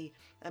 maybe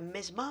a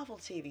Ms. Marvel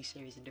TV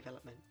series in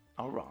development.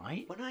 All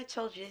right. When I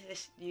told you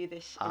this in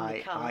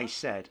the car, I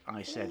said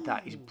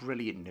that is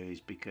brilliant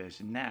news, because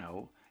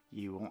now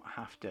you won't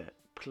have to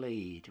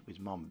plead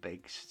with Mom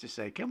Biggs to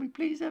say, can we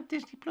please have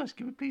Disney Plus?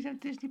 Can we please have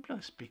Disney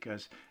Plus?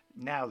 Because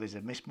now there's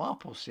a Miss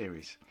Marple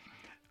series.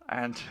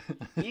 And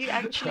you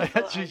actually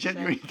I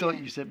genuinely thought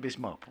you said Miss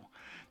Marple.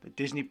 That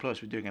Disney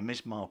Plus were doing a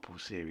Miss Marple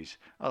series.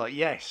 I was like,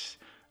 yes,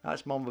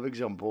 that's Mom Biggs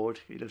on board.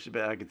 He loves a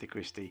bit of Agatha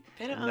Christie.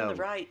 They don't own the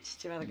rights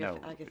to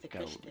Agatha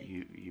Christie.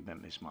 No, you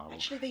meant Miss Marvel.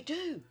 Actually, they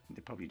do.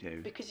 They probably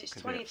do. Because it's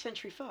 20th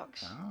Century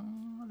Fox.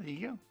 Oh, there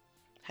you go.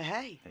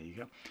 Hey. There you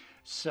go.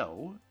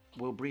 So,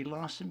 will Brie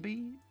Larson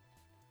be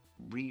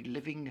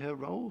reliving her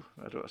role?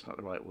 I don't. That's not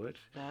the right word.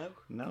 No.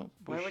 No.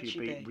 Why would she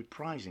be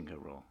reprising her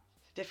role?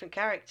 It's a different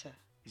character.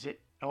 Is it?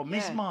 Oh,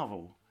 Miss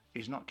Marvel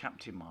is not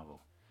Captain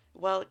Marvel.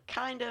 Well,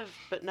 kind of,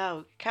 but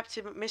no.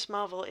 Miss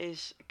Marvel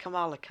is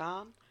Kamala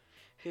Khan,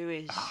 who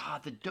is...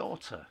 the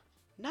daughter.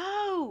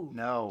 No!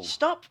 No.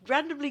 Stop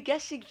randomly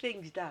guessing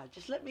things, Dad.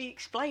 Just let me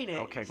explain it.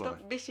 Okay, go on.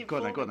 Stop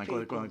misinforming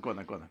people. Go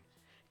on.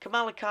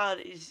 Kamala Khan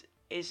is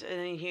an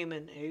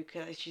Inhuman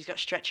she's got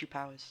stretchy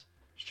powers.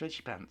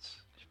 Stretchy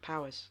pants.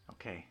 Powers.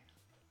 Okay.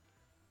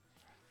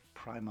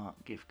 Primark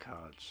gift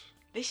cards.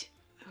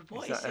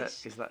 What is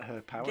this? Is that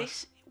her power?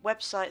 This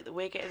website that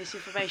we're getting this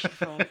information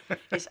from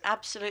is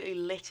absolutely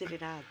littered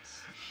in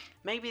ads.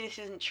 Maybe this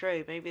isn't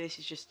true. Maybe this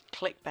is just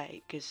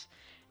clickbait, because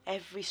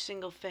every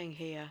single thing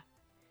here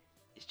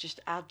is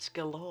just ads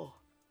galore.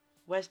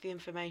 Where's the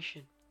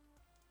information?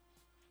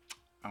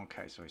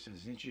 Okay, so it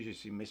says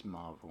introducing Miss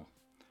Marvel,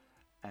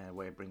 and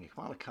we're bringing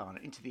Kamala Khan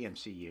into the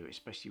MCU,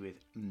 especially with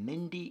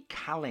Mindy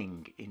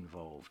Kaling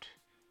involved.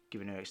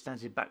 Given her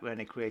extensive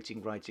background in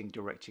creating, writing,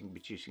 directing,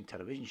 producing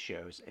television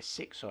shows, a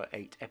 6 or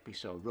 8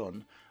 episode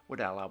run would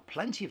allow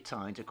plenty of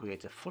time to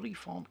create a fully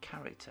formed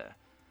character,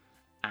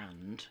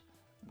 and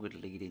would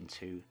lead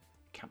into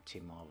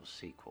Captain Marvel's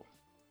sequel.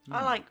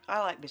 I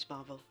like Miss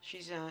Marvel.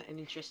 She's an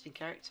interesting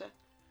character.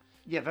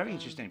 Yeah, very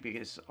interesting,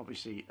 because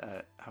obviously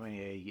having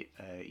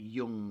a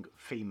young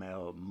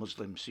female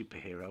Muslim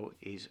superhero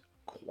is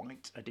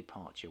quite a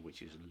departure,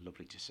 which is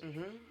lovely to see.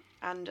 Mm-hmm.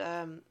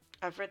 And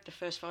I've read the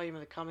first volume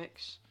of the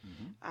comics,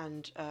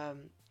 and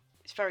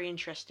it's very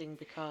interesting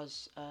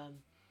because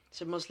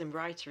it's a Muslim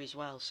writer as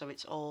well, so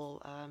it's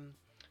all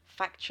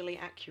factually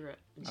accurate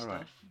and stuff.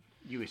 Right.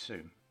 You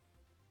assume?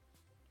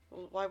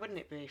 Well, why wouldn't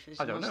it be if there's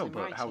I don't know,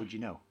 but how would you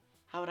know?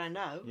 How would I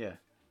know? Yeah.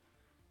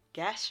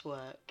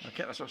 Guesswork.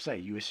 Okay, that's what I'm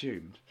saying. You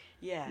assumed.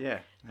 Yeah. Yeah.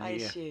 I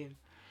assume.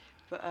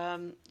 But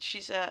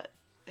she's her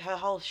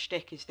whole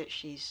shtick is that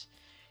she's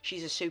a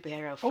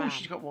superhero fan. Oh,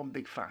 she's got one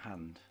big fat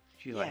hand.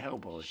 She's like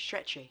Hellboy.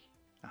 Stretchy.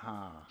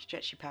 Aha.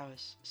 Stretchy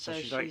powers. So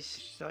she's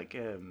like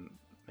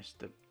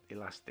Mr.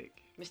 Elastic.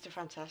 Mr.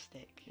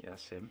 Fantastic. Yeah,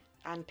 that's him.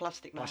 And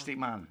Plastic Man. Plastic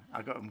Man.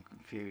 I got him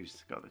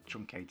confused. Got the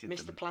truncated.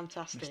 Mr.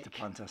 Plantastic. Mr.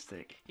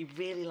 Plantastic. He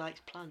really likes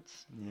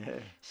plants. Yeah.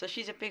 So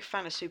she's a big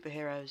fan of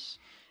superheroes,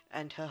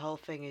 and her whole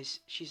thing is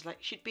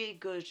she'd be a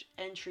good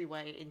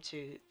entryway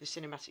into the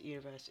cinematic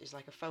universe. Is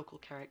like a focal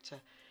character,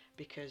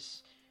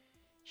 because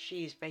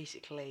she's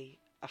basically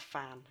a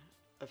fan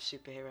of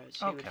superheroes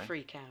who would Okay.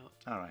 freak out.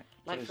 All right.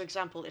 Like, So for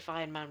example, if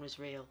Iron Man was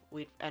real,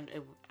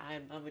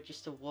 Iron Man would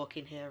just walk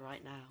in here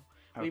right now.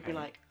 We'd be Okay.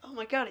 like, oh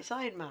my god, it's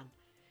Iron Man.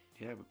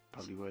 yeah, we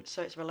probably would.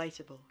 So it's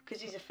relatable.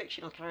 Because he's a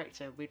fictional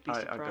character, we'd be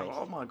I surprised. go,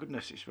 oh my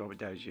goodness, it's Robert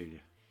Downey Jr.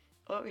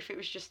 Or if it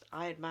was just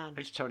Iron Man.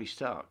 It's Tony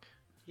Stark.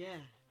 Yeah.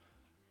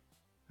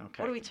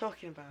 Okay. What are we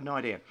talking about? No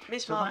idea.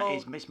 Miss So Marvel that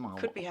is Miss Marvel,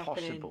 could be a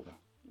happening. possible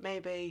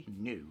Maybe.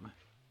 new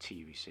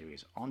TV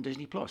series on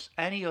Disney Plus.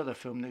 Any other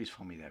film news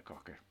for me there,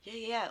 Cocker?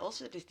 Yeah.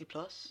 Also Disney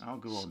Plus. Oh,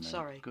 go on then.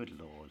 Sorry. Good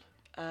lord.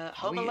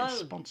 Home Are we Alone.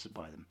 sponsored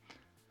by them?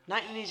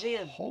 Night in the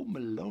Museum. Home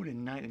Alone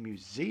in Night in the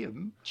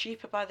Museum?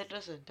 Cheaper by the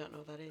dozen. Don't know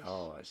what that is.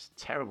 Oh, it's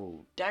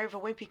terrible. Diary of a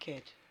Wimpy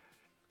Kid.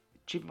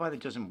 Cheaper by the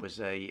Dozen was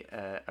a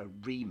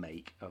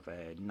remake of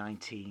a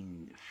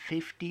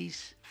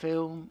 1950s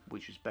film,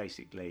 which was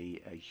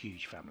basically a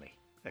huge family.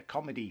 A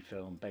comedy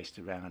film based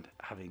around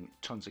having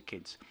tons of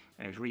kids.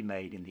 And it was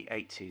remade in the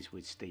 80s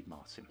with Steve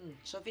Martin.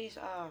 So they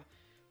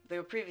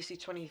were previously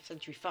 20th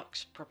Century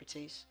Fox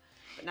properties,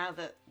 but now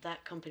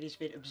that company's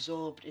been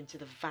absorbed into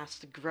the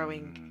vast,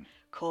 growing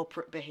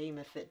corporate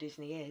behemoth that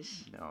Disney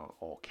is. No,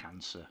 or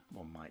cancer,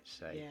 one might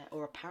say. Yeah,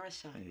 or a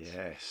parasite.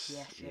 Yes.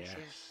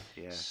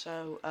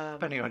 So,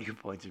 Depending on your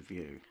point of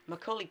view.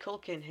 Macaulay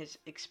Culkin has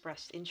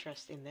expressed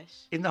interest in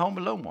this. In the Home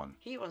Alone one?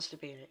 He wants to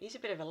be in it. He's a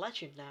bit of a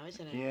legend now,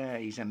 isn't he? Yeah,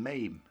 he's a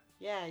meme.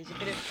 Yeah, he's a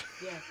bit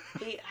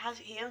of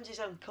He owns his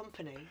own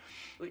company,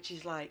 which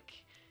is like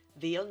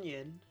The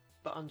Onion,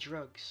 but on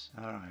drugs.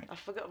 All right. I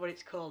forgot what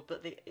it's called,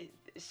 but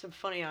there's some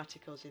funny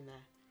articles in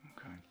there.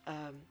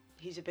 Okay.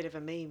 He's a bit of a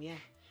meme, yeah.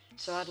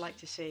 So I'd like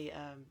to see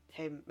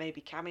him maybe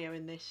cameo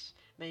in this.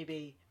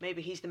 Maybe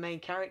he's the main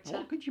character.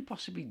 What could you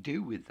possibly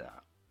do with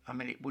that? I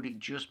mean, would it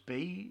just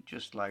be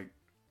like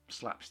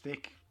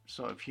slapstick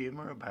sort of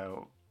humour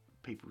about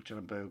people trying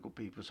to burgle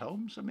people's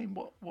homes? I mean,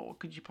 what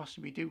could you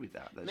possibly do with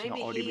that that's maybe not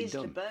already he been is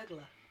done? the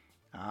burglar.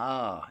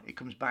 Ah, it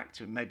comes back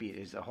to maybe it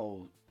is a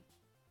whole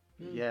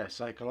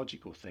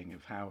psychological thing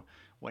of how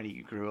when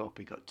he grew up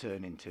he got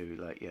turned into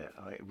it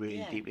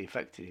really deeply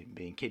affected him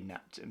being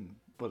kidnapped and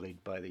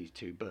bullied by these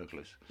two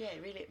burglars. Yeah,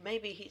 really.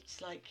 Maybe he's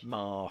like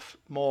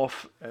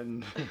Morph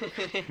and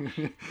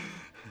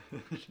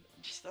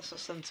just that's what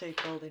some two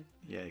called him.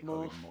 yeah, he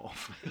called him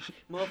Morph.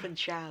 Morph and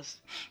Chaz.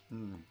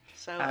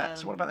 So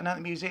So what about the Night at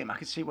the Museum? I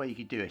could see where you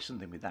could do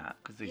something with that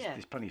because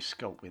there's plenty of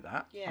scope with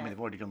that. Yeah. I mean, they've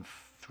already done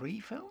 3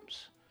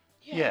 films.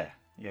 Yeah.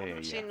 Yeah.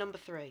 I've seen number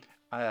 3.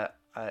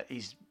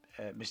 Is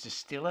Mr.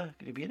 Stiller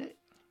going to be in it?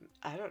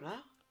 I don't know.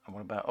 And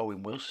what about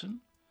Owen Wilson?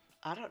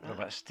 I don't know. What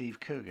about Steve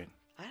Coogan?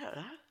 I don't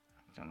know.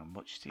 I don't know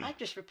much, Steve. I'm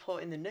just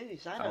reporting the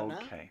news. I don't know.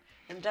 Okay.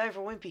 And Dover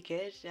Wimpy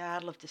Kid. Yeah,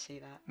 I'd love to see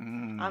that.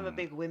 I'm a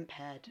big wimp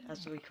head,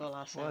 as we call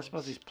ourselves. Well, I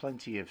suppose there's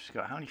plenty of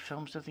Scott. How many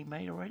films have they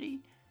made already?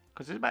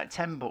 Because there's about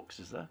 10 books,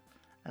 is there?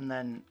 And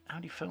then how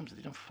many films have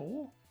they done?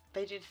 4?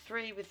 They did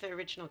 3 with the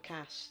original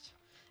cast.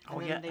 Oh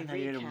and yeah, then and they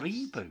did a recast.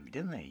 reboot,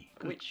 didn't they?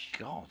 Good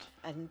God.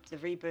 And the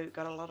reboot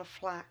got a lot of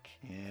flack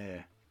Yeah.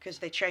 because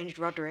they changed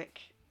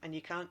Roderick, and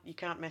you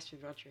can't mess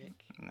with Roderick.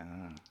 No.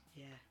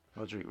 Yeah.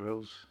 Roderick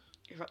rules.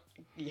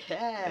 Yeah.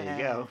 There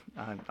you go.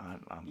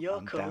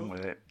 I'm Cool. down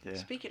with it. Yeah.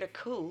 Speaking of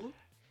cool,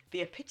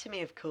 the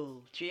epitome of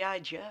cool, G.I.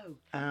 Joe.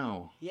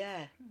 Oh.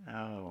 Yeah.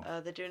 Oh.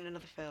 They're doing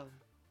another film.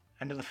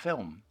 Another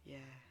film. Yeah.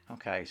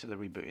 Okay, so they're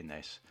rebooting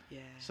this. Yeah.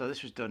 So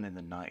this was done in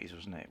the 90s,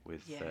 wasn't it?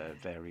 With Yeah.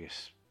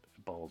 various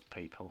bald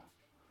people.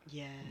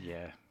 Yeah.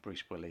 Yeah,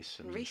 Bruce Willis.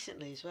 And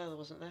Recently as well,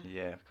 wasn't there?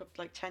 yeah. A couple,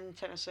 like 10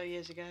 or so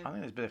years ago. I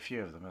think there's been a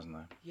few of them, hasn't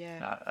there?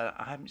 Yeah.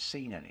 I haven't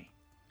seen any.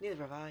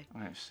 Neither have I. I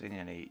haven't seen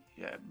any.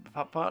 Yeah,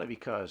 partly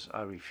because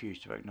I refuse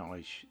to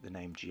acknowledge the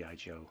name G.I.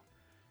 Joe.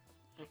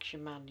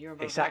 Action Man. You're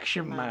It's above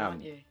Action Man.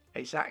 aren't you?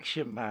 It's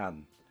Action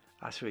Man.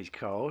 That's what he's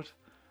called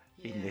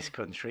in Yeah. this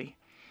country.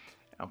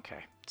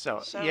 Okay.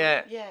 So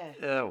yeah.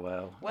 Oh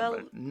well. Well,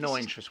 no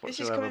interest This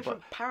whatsoever. is coming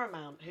from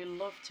Paramount, who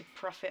love to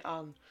profit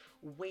on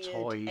weird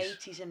Toys.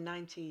 80s and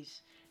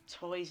 90s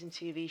toys and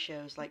TV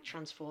shows like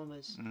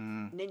Transformers,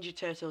 Mm. Ninja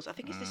Turtles. I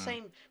think it's the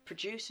same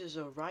producers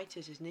or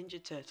writers as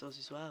Ninja Turtles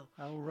as well.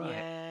 Oh right.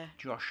 Yeah.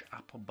 Josh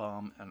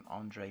Applebaum and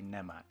Andre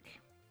Nemec,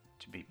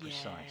 to be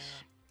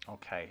precise.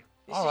 Okay.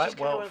 This All is right. just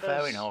kinda Well, one of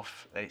fair those-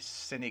 enough. It's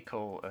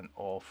cynical and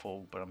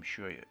awful, but I'm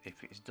sure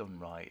if it's done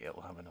right,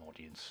 it'll have an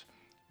audience.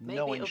 No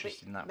it'll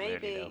interest in that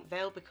maybe really though.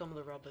 they'll become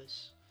the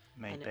robbers.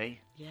 Maybe.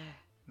 Yeah.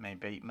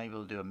 Maybe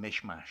we'll do a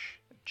mishmash.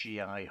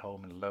 GI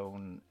Home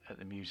Alone at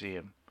the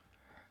museum.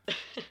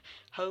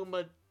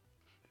 Homer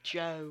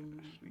Joe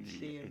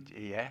Museum.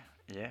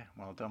 Yeah,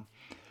 well done.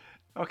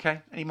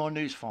 Okay, any more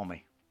news for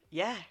me?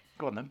 Yeah.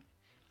 Go on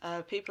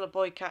then. People are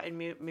boycotting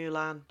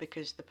Mulan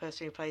because the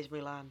person who plays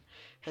Mulan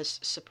has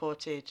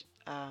supported.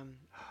 The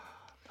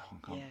Hong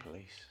Kong Yeah.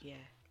 police. Yeah.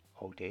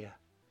 Oh dear.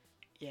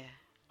 Yeah.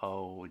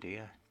 Oh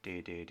dear.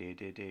 Dear.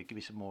 Give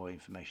me some more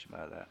information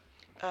about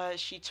that.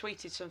 She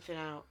tweeted something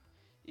out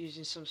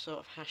using some sort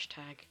of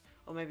hashtag,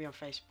 or maybe on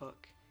Facebook.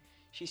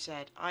 She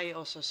said, "I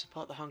also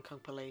support the Hong Kong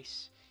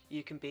police.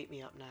 You can beat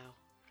me up now.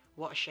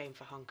 What a shame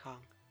for Hong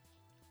Kong."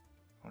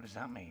 What does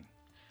that mean?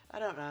 I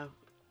don't know.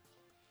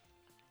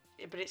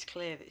 but it's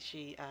clear that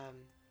she,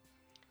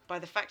 by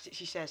the fact that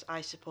she says,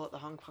 I support the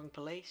Hong Kong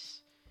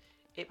police,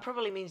 it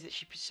probably means that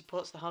she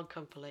supports the Hong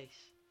Kong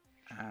police.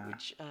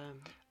 Which,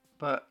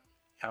 But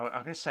I'm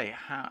going to say,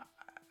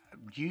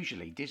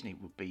 usually Disney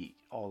would be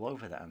all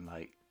over that and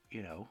like,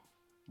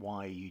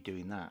 why are you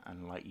doing that?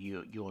 And like,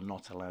 you're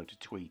not allowed to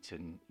tweet,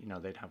 and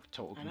they'd have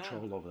total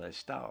control over their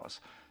stars.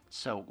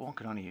 So one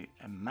can only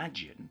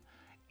imagine,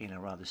 in a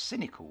rather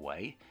cynical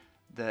way,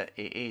 that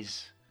it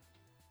is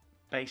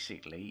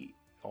basically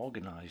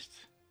organised.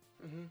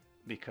 Mm-hmm.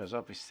 Because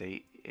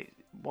obviously,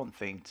 one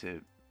thing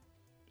to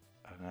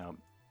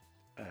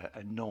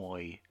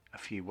annoy a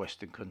few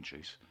Western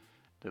countries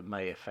that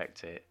may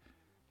affect it,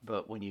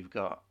 but when you've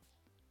got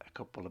a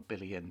couple of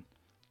billion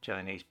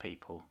Chinese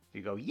people,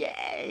 you go,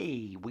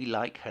 yay, we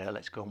like her,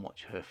 let's go and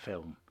watch her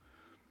film.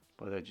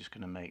 But they're just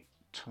going to make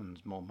tons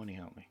more money,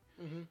 aren't they?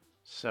 Mm-hmm.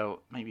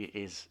 So maybe it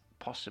is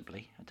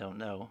possibly, I don't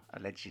know,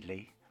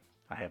 allegedly,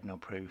 I have no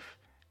proof,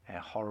 a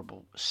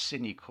horrible,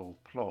 cynical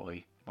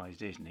ploy by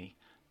Disney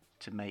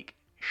to make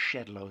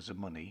shed loads of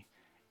money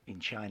in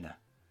China.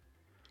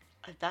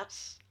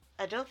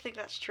 I don't think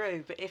that's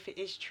true, but if it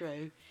is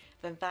true,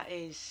 then that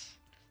is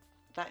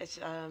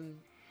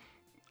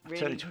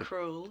really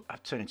cruel.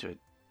 I've turned into a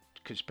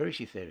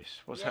conspiracy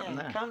theorist. What's happened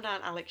there? Calm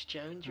down, Alex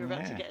Jones. You're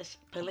about to get us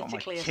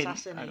politically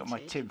assassinated. I got my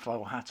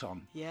tinfoil hat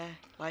on. Yeah,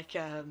 like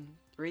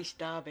Rhys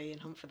Darby in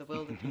Hunt for the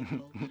Wilder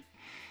People.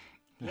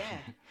 Yeah.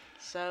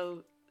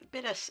 So a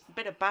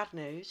bit of bad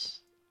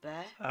news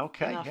there.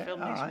 Okay. In our film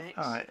news mix.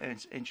 All right.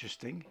 It's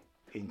interesting.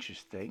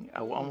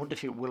 I wonder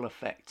if it will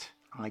affect.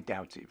 I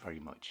doubt it very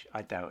much.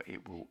 I doubt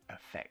it will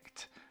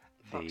affect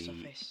box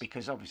office,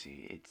 because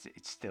obviously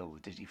it's still a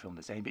Disney film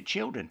that's aimed at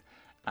children,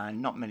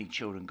 and not many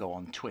children go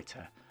on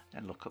Twitter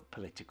and look up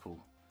political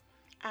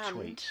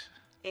tweets.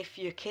 If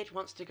your kid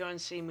wants to go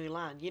and see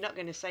Mulan, you're not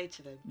going to say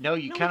to them, no,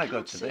 you cannot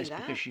go to this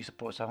because she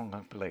supports the Hong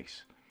Kong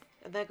police.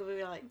 And they're going to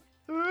be like,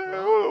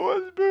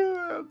 what's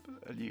Mulan?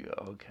 And you go,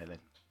 okay then.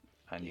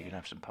 And you can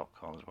have some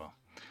popcorn as well.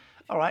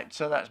 All right,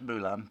 so that's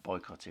Mulan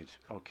boycotted.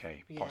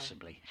 Okay,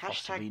 possibly.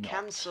 Possibly not.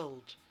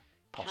 Cancelled.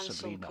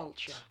 Possibly not.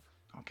 Culture.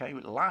 Okay,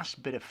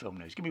 last bit of film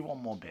news. Give me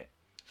one more bit.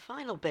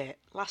 Final bit.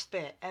 Last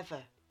bit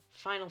ever.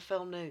 Final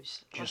film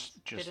news.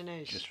 Bit of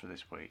news. Just for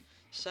this week.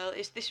 So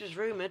this was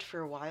rumoured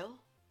for a while,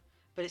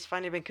 but it's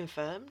finally been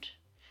confirmed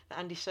that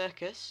Andy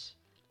Serkis,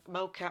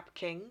 mocap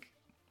king.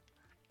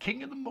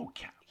 King of the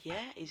mocap.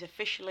 Yeah, he's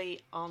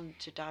officially on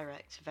to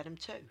direct Venom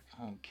 2.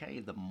 Okay,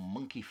 the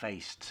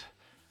monkey-faced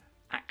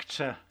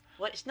actor.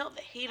 Well, it's not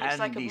that he looks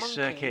like a monkey.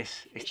 Andy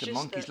Serkis. It's the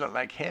monkeys look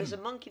like him. There's a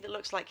monkey that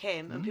looks like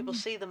him, and people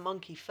see the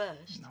monkey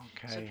first.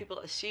 Okay. So people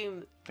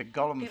assume. The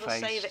Gollum people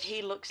face. say that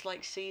he looks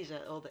like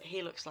Caesar or that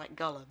he looks like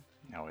Gollum.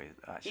 No,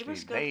 actually, he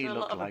must go they through a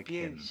look lot of like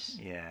abuse.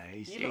 him. Yeah,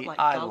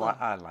 I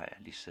like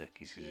Andy Serkis.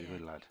 He's a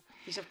good lad.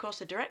 He's of course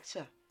the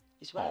director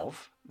as well.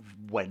 Of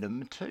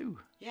Venom 2.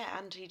 Yeah,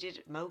 and he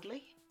did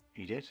Mowgli.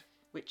 He did.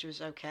 Which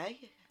was okay.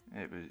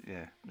 It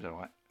was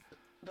alright.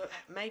 But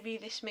maybe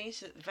this means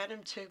that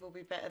Venom 2 will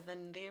be better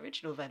than the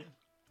original Venom,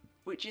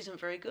 which isn't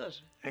very good.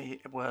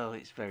 Well,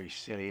 it's very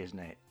silly, isn't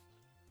it?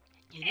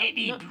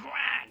 Eddie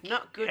Black.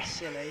 Not good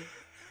silly.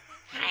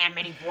 I am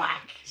Eddie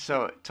Black.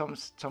 So, Tom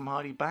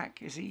Hardy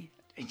back, is he?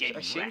 I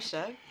assume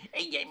so.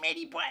 Hey, I'm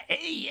Eddie Black.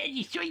 Hey,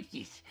 Eddie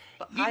Serkis.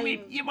 But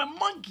You're a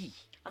monkey.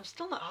 I'm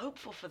still not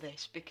hopeful for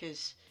this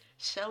because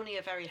Sony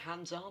are very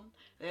hands-on.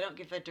 They don't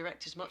give their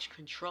directors much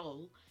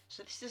control,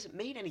 so this doesn't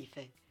mean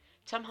anything.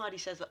 Tom Hardy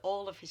says that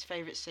all of his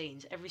favourite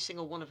scenes, every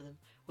single one of them,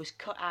 was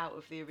cut out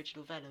of the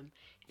original Venom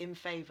in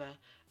favour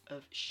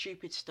of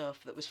stupid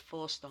stuff that was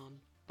forced on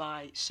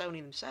by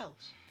Sony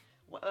themselves.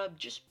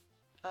 Just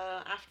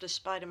after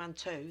Spider-Man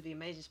 2, the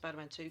Amazing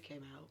Spider-Man 2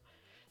 came out,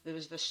 there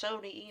was the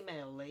Sony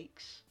email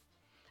leaks,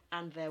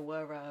 and there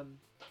were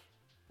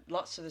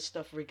lots of the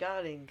stuff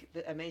regarding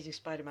the Amazing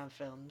Spider-Man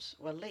films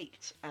were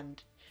leaked,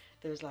 and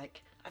there was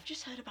like, I've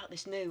just heard about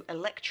this new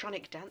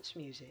electronic dance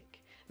music.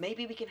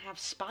 Maybe we can have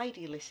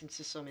Spidey listen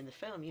to some in the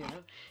film,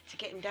 to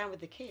get him down with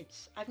the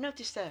kids. I've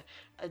noticed a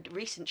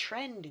recent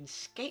trend in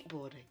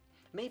skateboarding.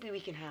 Maybe we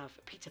can have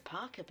Peter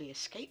Parker be a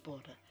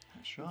skateboarder.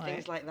 That's right.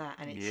 Things like that,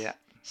 and it's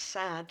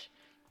sad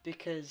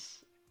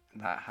because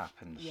that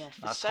happens. Yeah,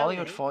 that's Sony,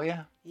 Hollywood for you.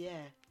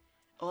 Yeah,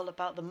 all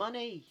about the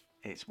money.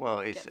 It's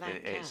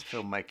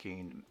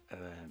filmmaking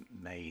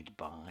made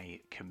by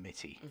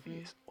committee.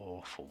 Mm-hmm. It's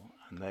awful,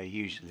 and they're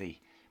usually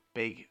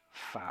big,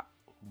 fat,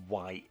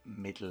 white,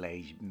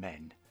 middle-aged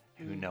men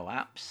who know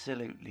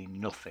absolutely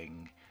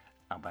nothing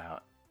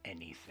about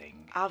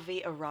anything.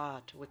 Avi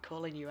Arad, we're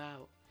calling you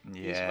out.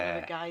 Yeah. He's one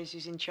of the guys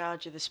who's in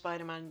charge of the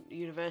Spider-Man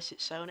universe at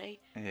Sony.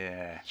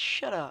 Yeah.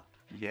 Shut up.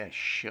 Yeah,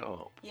 shut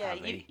up. Yeah,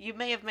 you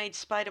may have made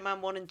Spider-Man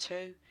 1 and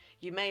 2.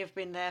 You may have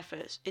been there for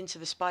Into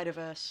the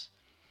Spider-Verse.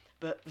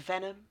 But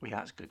Venom... Well,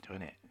 that's good,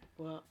 doesn't it?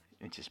 What?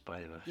 Into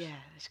Spider-Verse. Yeah,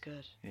 that's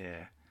good.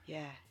 Yeah.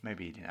 Yeah.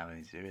 Maybe he didn't have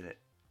anything to do with it.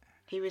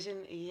 He was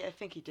in... I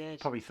think he did.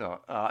 Probably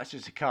thought, it's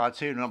just a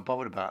cartoon. I'm not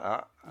bothered about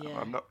that. Yeah.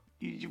 I'm not...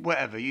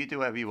 Whatever, you do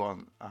whatever you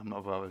want. I'm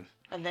not bothered.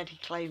 And then he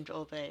claimed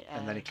all the...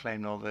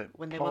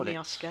 When they won the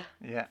Oscar.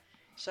 Yeah.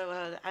 So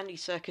Andy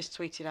Serkis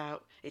tweeted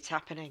out, "It's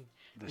happening.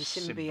 The The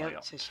symbiote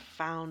symbiote. has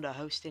found a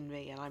host in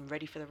me, and I'm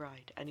ready for the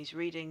ride." And he's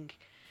reading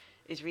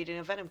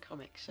a Venom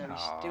comic, so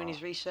he's doing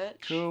his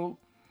research. Cool.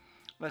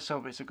 Let's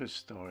hope it's a good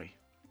story.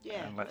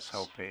 Yeah. And let's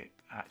hope it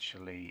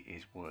actually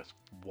is worth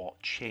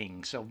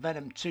watching. So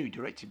Venom 2,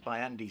 directed by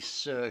Andy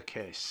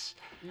Serkis.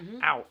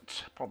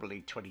 Out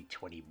probably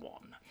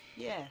 2021.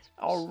 Yeah.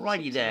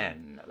 Alrighty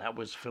then. That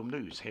was film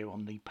news here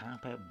on the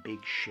Papa Big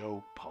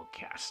Show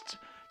podcast.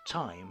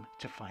 Time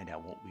to find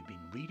out what we've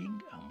been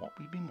reading and what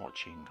we've been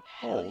watching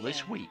all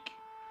this week.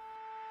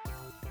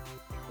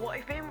 What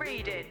have you been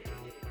reading?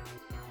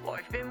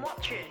 What have you been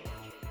watching?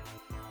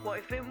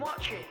 What have you been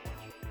watching?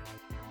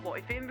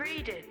 What have you been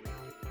reading?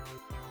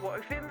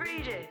 What have you been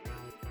reading?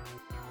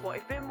 What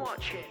have you been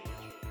watching?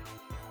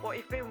 What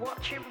have you been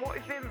watching? What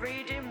have you been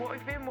reading? What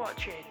have you been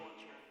watching?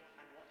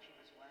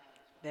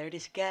 There it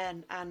is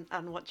again,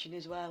 and watching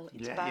as well.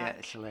 It's back. Yeah,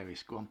 it's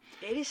hilarious. Go on.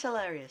 It is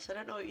hilarious. I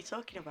don't know what you're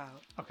talking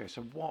about. Okay,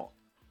 so what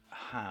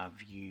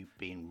have you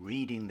been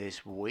reading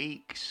this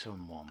week,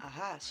 someone?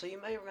 Aha, so you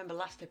may remember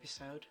last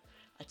episode,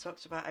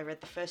 I read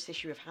the first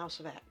issue of House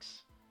of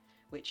X,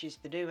 which is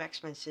the new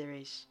X-Men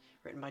series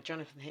written by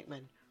Jonathan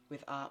Hickman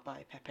with art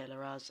by Pepe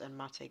Larraz and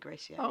Mate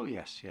Gracia. Oh,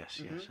 yes, I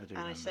do And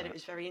remember I said that. it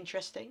was very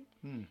interesting.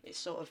 It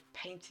sort of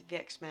painted the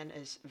X-Men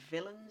as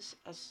villains,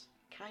 as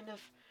kind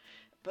of...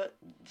 But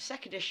the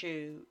second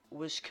issue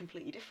was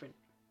completely different.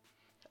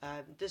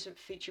 Doesn't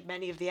feature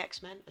many of the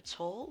X-Men at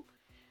all,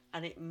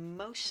 and it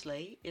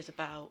mostly is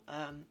about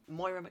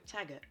Moira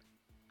McTaggart,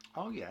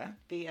 Oh, yeah?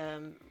 the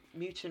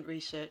mutant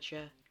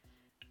researcher,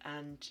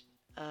 and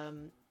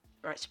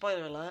right,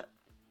 spoiler alert.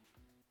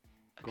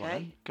 Go on Okay,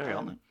 then. Carry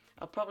on then.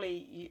 I'll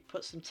probably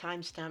put some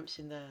timestamps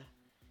in the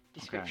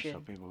description.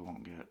 Okay, so people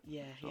won't get...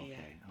 Yeah. Okay,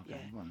 yeah.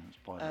 well,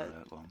 spoiler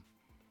alert one.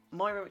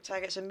 Moira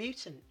McTaggart's a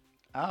mutant,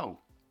 Oh,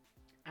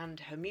 and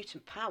her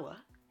mutant power,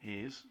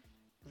 is...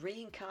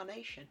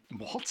 reincarnation.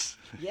 What?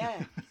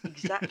 Yeah,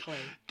 exactly.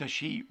 Does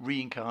she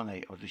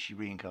reincarnate or does she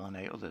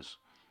reincarnate others?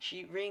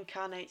 She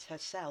reincarnates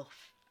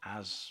herself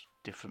As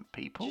different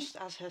people? just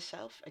as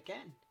herself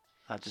again.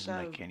 That doesn't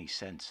so- make any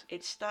sense.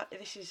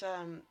 This is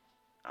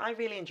I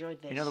really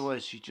enjoyed this. In other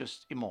words, she's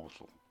just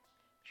immortal.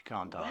 She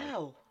can't die.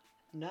 Well,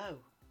 no,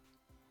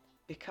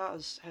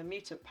 because her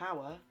mutant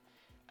power,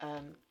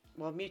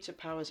 mutant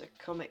powers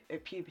come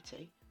at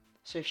puberty.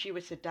 So if she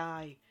were to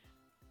die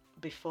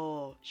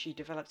before she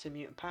developed her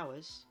mutant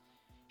powers,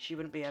 she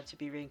wouldn't be able to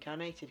be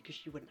reincarnated because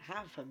she wouldn't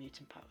have her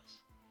mutant powers.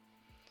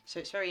 So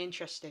it's very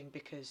interesting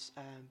because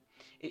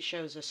it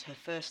shows us her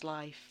first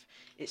life.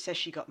 It says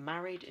she got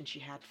married and she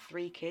had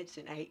 3 kids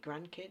and 8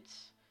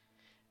 grandkids,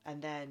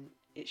 and then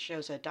it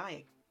shows her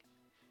dying.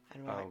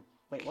 And we're like,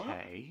 wait, what?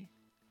 Okay.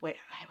 Wait,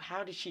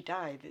 how did she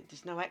die?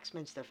 There's no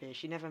X-Men stuff here.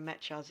 She never met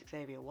Charles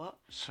Xavier. What?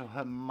 So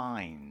her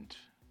mind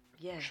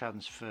Yeah.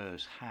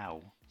 transfers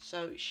how?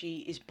 So she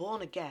is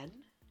born again.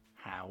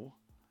 How?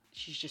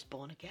 She's just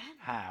born again.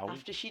 How?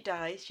 After she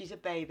dies, she's a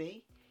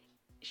baby.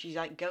 She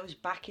goes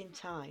back in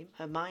time.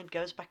 Her mind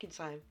goes back in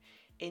time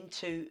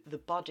into the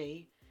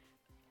body.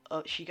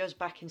 She goes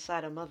back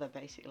inside her mother,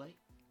 basically.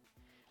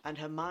 And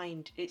her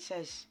mind, it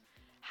says,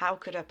 how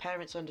could her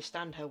parents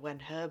understand her when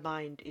her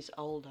mind is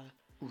older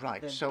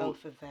Right, than so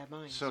both of their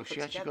minds so put she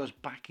actually together? goes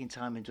back in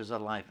time and does her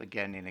life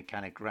again in a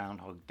kind of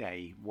Groundhog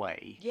Day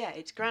way. Yeah,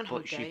 it's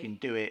Groundhog But Day. she can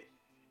do it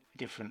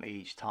differently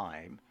each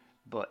time.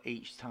 But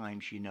each time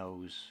she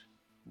knows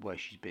where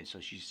she's been. So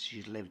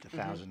she's lived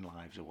 1,000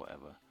 lives or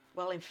whatever.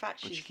 Well, in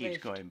fact, But she's she keeps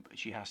lived... going. But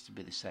she has to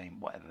be the same,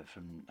 whatever,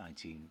 from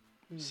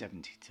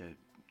 1970 to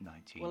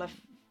 19. Well, her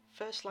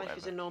first life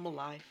is a whatever. normal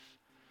life.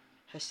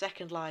 Her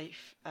second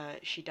life,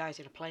 she dies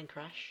in a plane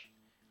crash,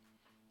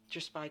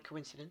 just by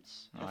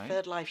coincidence. Her Right.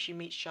 third life, she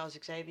meets Charles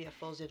Xavier,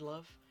 falls in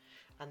love,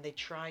 and they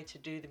try to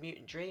do the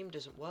mutant dream,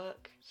 doesn't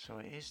work. So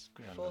it is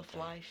Groundhog Fourth Day.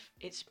 life,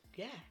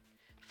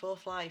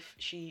 Fourth life,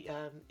 she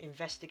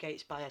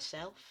investigates by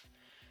herself,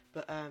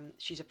 but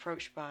she's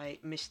approached by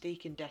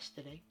Mystique and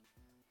Destiny,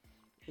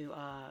 who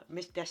are...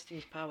 Miss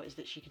Destiny's power is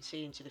that she can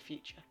see into the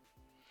future.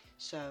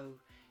 So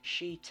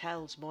she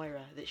tells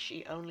Moira that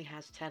she only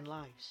has 10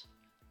 lives.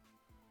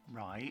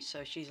 Right.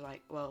 So she's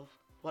like, well,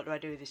 what do I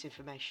do with this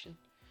information?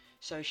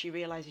 So she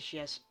realises she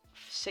has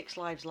 6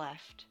 lives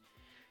left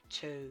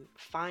to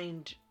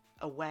find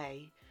a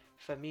way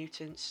for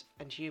mutants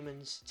and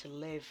humans to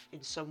live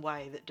in some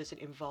way that doesn't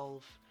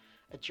involve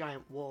a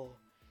giant war.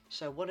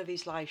 So one of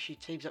these lives she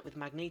teams up with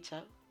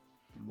Magneto.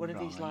 One of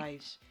these Right.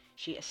 lives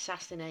she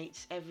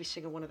assassinates every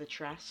single one of the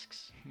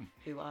Trasks,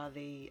 who are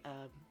the...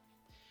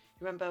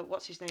 remember,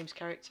 what's his name's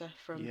character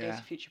from Days Yeah.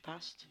 of Future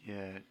Past?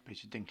 Yeah,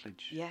 Peter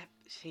Dinklage. Yeah,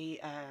 she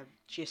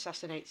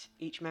assassinates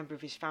each member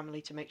of his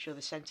family to make sure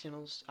the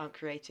Sentinels aren't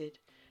created.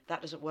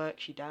 That doesn't work,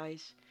 she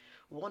dies.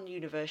 One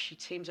universe, she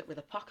teams up with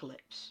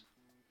Apocalypse.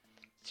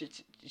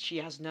 She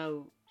has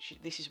no...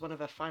 this is one of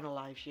her final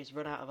lives, she has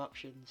run out of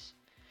options.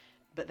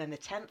 But then the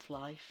 10th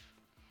life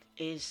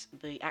is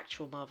the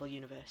actual Marvel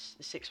Universe,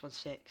 the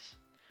 616,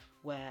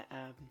 where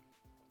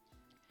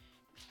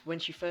when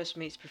she first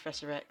meets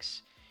Professor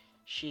X,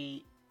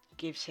 she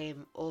gives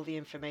him all the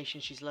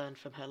information she's learned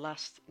from her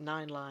last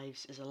 9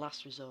 lives as a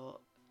last resort.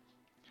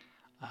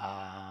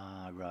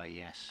 Ah, right,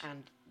 yes.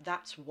 And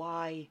that's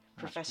why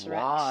Professor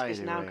why X has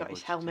they now were got able his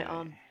to helmet do it.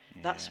 on.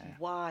 That's Yeah.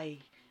 why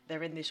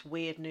they're in this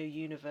weird new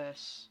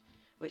universe,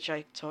 which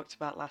I talked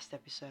about last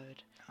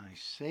episode. I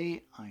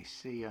see.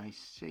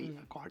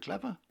 Quite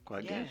clever,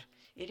 quite Yeah, good.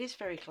 it is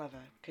very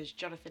clever, because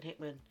Jonathan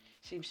Hickman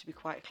seems to be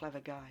quite a clever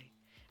guy.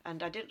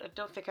 And I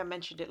don't think I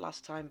mentioned it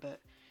last time,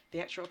 but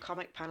the actual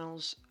comic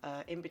panels,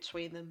 in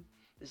between them,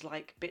 there's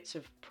like bits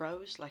of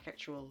prose, like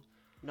actual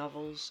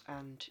novels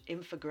and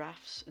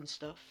infographs and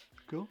stuff.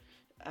 Cool.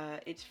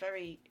 It's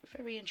very,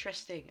 very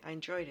interesting. I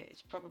enjoyed it.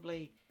 It's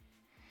probably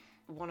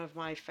one of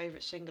my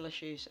favourite single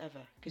issues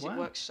ever, because it Wow.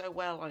 works so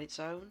well on its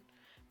own,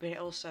 but it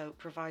also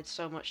provides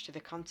so much to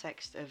the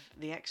context of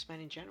the X-Men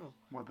in general.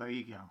 Well, there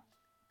you go.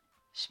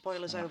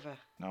 Spoilers So- over.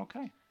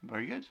 Okay,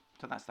 very good.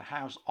 So that's the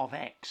House of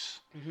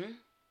X.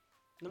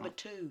 Number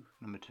 2.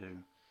 Number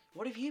 2.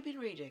 What have you been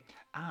reading?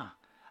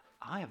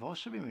 I have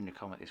also been reading a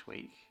comic this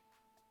week,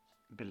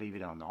 believe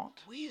it or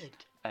not.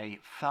 Weird. A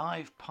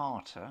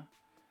 5-parter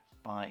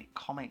by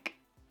comic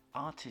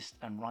artist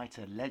and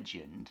writer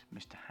legend,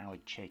 Mr.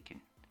 Howard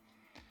Chaykin.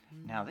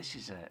 Now, this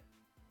is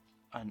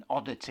an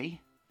oddity.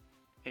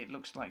 It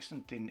looks like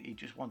something he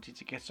just wanted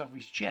to get off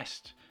his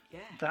chest.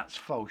 Yeah. That's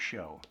faux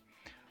show.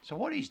 So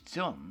what he's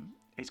done,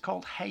 it's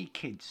called Hey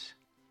Kids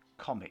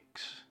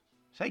Comics.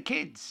 Say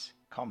Kids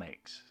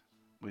Comics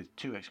with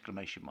 2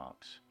 exclamation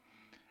marks.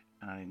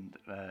 And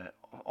at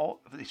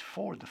least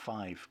 4 of the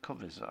 5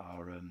 covers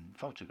are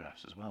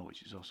photographs as well,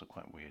 which is also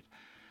quite weird.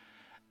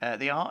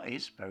 The art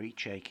is very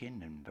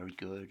Chaykin and very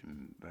good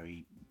and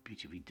very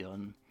beautifully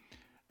done.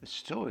 The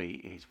story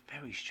is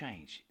very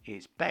strange.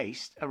 It's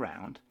based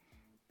around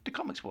the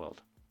comics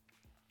world.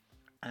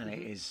 And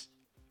it is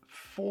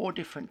 4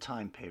 different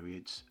time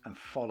periods and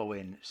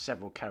following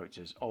several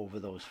characters over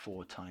those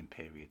 4 time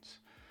periods.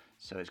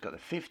 So it's got the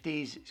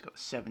 50s, it's got the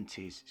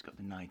 70s, it's got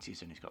the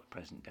 90s, and it's got the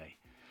present day.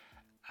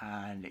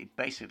 And it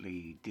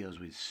basically deals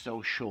with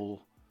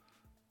social,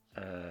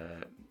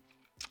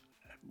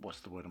 what's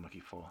the word I'm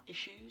looking for?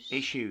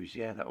 Issues,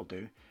 yeah, that'll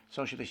do.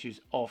 Social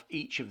issues of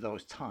each of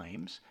those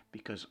times,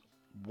 because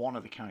one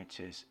of the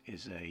characters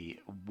is a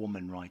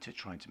woman writer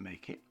trying to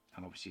make it,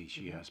 and obviously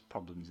she has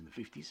problems in the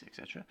 50s,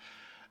 etc.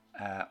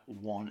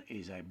 One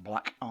is a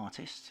black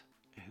artist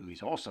who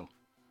is also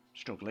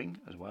struggling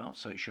as well,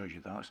 so it shows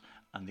you those.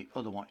 And the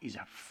other one is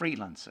a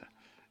freelancer.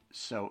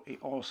 So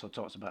it also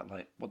talks about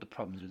like what the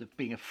problems with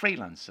being a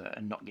freelancer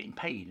and not getting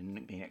paid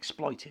and being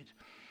exploited.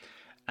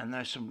 And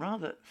there's some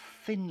rather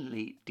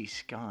thinly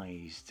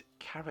disguised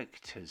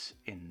characters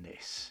in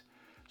this,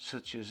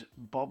 such as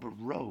Bob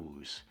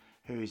Rose,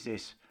 who is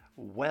this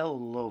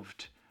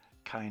well-loved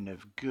kind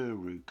of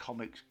guru,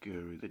 comics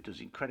guru that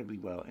does incredibly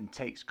well and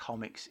takes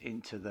comics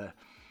into the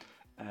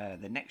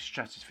next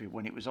stratosphere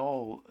when it was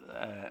all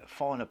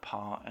falling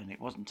apart and it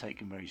wasn't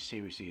taken very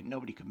seriously and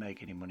nobody could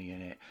make any money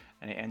in it,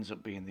 and it ends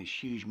up being this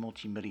huge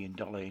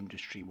multi-million-dollar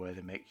industry where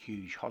they make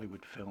huge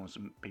Hollywood films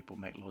and people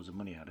make loads of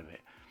money out of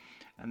it.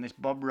 And this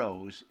Bob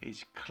Rose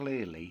is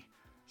clearly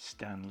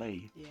Stan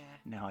Lee. Yeah.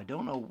 Now, I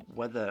don't know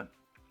whether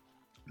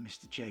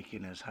Mr.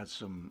 Chaykin has had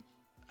some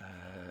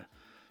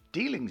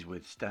dealings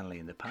with Stan Lee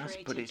in the past,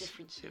 but Creative it's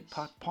differences.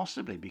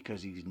 possibly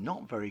because he's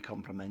not very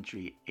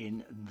complimentary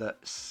in the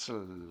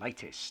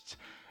slightest.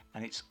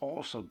 And it's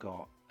also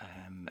got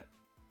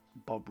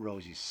Bob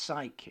Rose's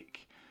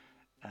sidekick,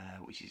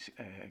 which is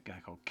a guy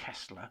called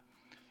Kessler,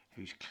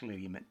 who's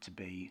clearly meant to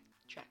be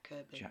Jack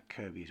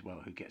Kirby. as well,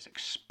 who gets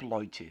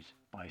exploited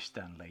by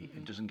Stan Lee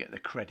and doesn't get the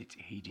credit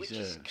he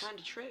deserves. Which is kind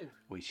of true.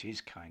 Which is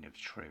kind of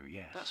true,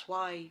 yes. That's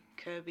why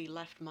Kirby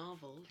left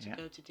Marvel to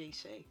go to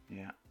DC.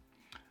 Yeah.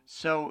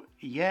 So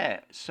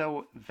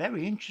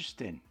very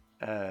interesting.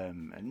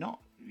 Not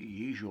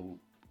usual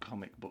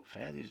comic book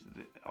fare.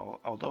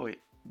 Although it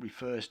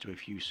refers to a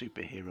few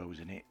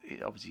superheroes in it,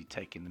 it obviously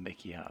taking the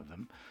mickey out of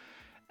them.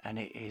 And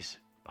it is,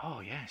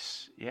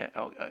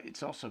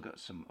 it's also got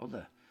some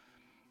other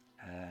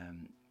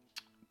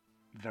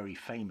very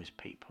famous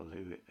people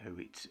who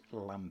it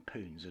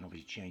lampoons and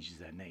obviously changes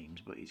their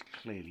names, but it's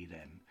clearly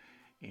them,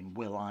 in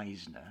Will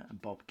Eisner and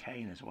Bob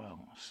Kane as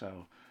well.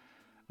 So,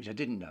 which I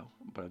didn't know,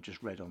 but I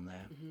just read on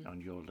there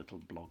on your little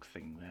blog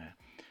thing there.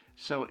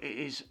 So it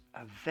is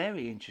a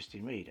very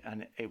interesting read,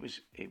 and it's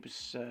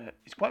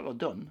quite well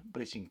done,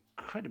 but it's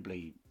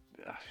incredibly.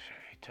 I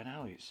don't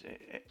know.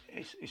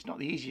 It's not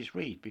the easiest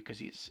read because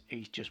he's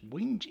just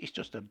whinge. It's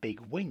just a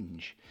big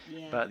whinge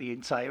about the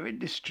entire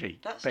industry.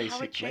 That's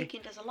basically. Howard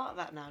Chaykin does a lot of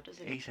that now,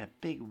 doesn't he? He's a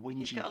big whingy.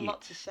 He's got a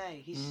lot to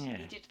say. He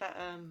did that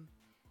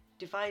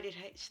Divided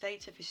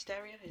States of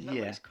Hysteria. Is that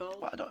what it's called?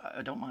 Well,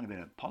 I don't mind a bit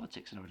of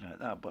politics and everything like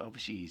that, but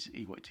obviously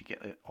he wanted to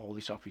get all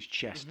this off his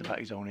chest about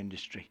his own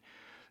industry.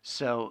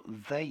 So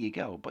there you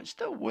go. But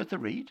still worth a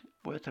read,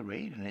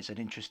 and it's an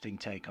interesting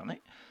take on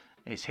it.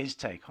 It's his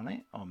take on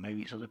it, or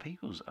maybe it's other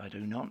people's. I do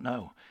not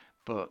know.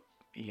 But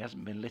he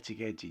hasn't been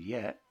litigated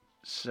yet,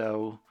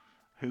 so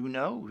Who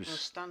knows? Well,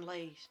 Stan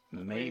Lee's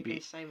really Maybe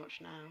going to say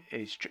much now.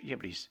 yeah,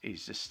 but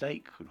his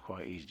estate could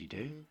quite easily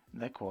do.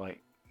 They're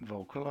quite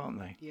vocal, aren't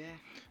they? Yeah.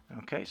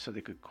 Okay, so they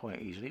could quite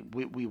easily.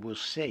 We will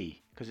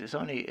see, because it's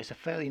a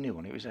fairly new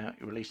one. It was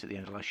released at the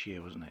end of last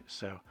year, wasn't it?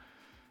 So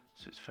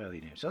it's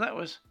fairly new. So that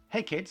was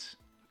Hey Kids,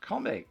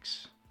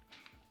 comics.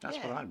 That's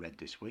what I read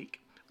this week.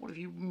 What have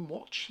you been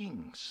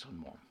watching,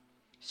 someone?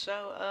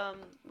 So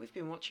we've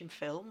been watching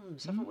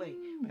films, haven't we?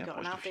 Yeah,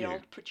 Got out the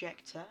old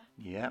projector.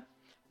 Yeah.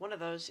 One of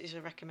those is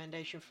a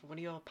recommendation from one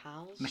of your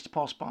pals. Mr.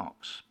 Paul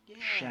Sparks. Yeah.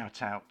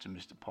 Shout out to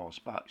Mr. Paul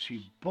Sparks, who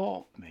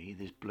bought me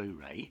this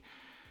Blu-ray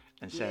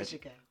and Years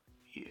said, ago.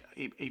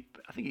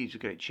 I think he was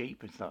got it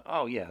cheap and thought,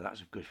 oh yeah,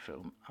 that's a good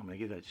film. I'm going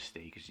to give that to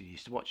Steve because he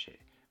used to watch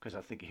it, because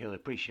I think he'll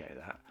appreciate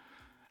that.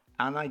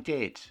 And I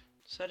did.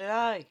 So did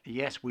I.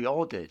 Yes, we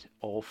all did.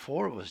 All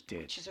four of us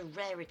did. Which is a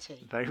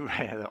rarity. Very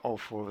rare that all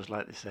four of us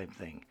like the same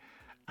thing.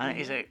 And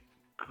it is a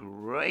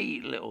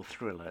great little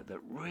thriller that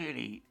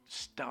really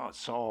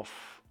starts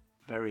off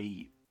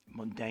very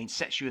mundane,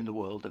 sets you in the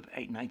world of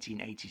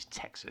 1980s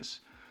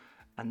Texas,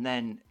 and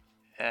then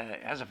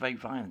it has a very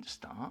violent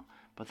start,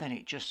 but then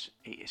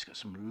it's got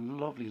some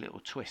lovely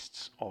little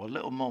twists or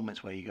little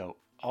moments where you go,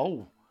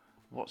 oh,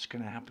 what's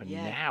going to happen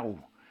now?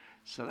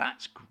 So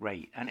that's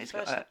great. And it's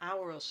first got an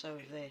hour or so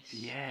of this.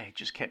 Yeah, it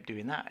just kept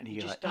doing that, and You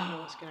you're just like, don't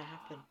know what's going to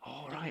happen.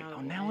 all right.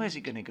 Oh, now where's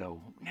it going to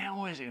go?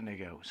 Now where's it going to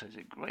go? So it's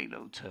a great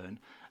little turn,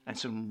 and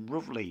some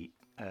lovely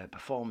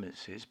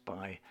performances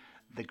by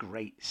the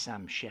great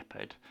Sam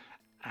Shepard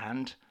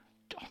and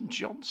Don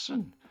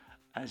Johnson,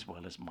 as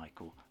well as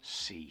Michael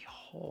C.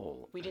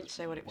 Hall. We didn't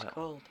say what it was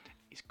called.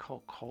 It's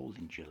called Cold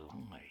in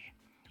July.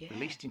 Yeah.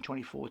 Released in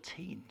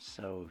 2014,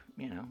 so,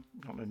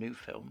 not a new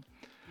film.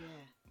 Yeah.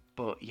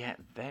 But yeah,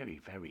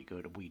 very, very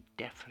good. We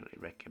definitely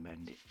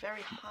recommend it.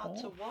 Very hard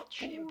to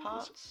watch in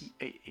parts.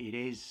 It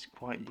is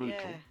quite brutal.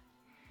 Yeah.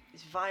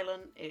 It's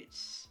violent,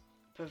 it's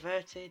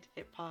perverted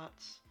at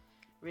parts.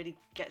 Really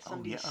gets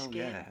under your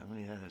skin. Oh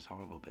yeah, that's a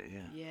horrible bit,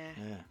 Yeah.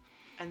 Yeah.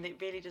 And it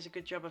really does a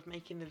good job of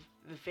making the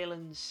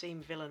villains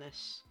seem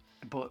villainous.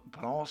 But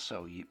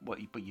also, you've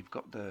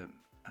got the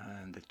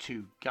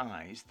two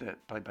guys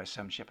that played by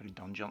Sam Shepard and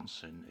Don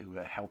Johnson who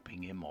are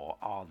helping him, or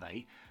are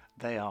they?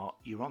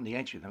 You're on the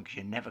edge with them because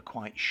you're never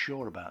quite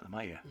sure about them,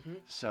 are you?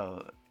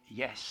 So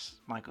yes,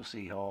 Michael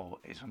C. Hall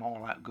is an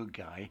all-out good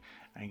guy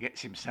and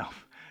gets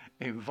himself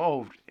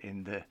involved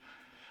in the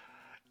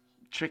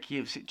tricky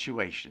of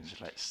situations,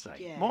 let's say.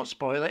 Yeah. Won't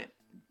spoil it.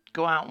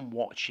 Go out and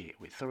watch it.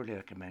 We thoroughly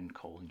recommend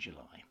Cold in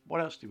July.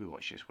 What else did we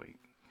watch this week?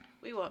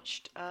 We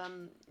watched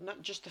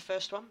not just the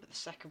first one, but the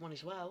second one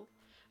as well,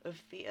 of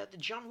the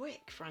John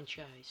Wick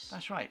franchise.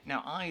 That's right.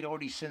 Now, I'd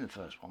already seen the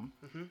first one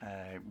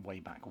way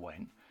back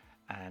when,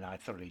 and I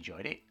thoroughly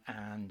enjoyed it,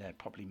 and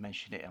probably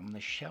mentioned it on the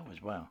show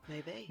as well.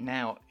 Maybe.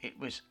 Now, it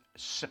was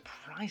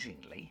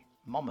surprisingly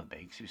Mama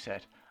Biggs who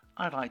said,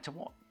 I'd like to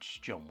watch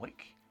John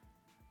Wick.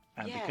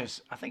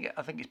 Because I think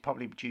it's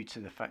probably due to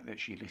the fact that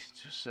she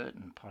listens to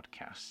certain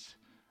podcasts,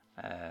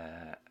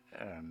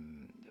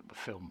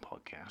 film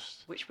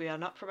podcasts, which we are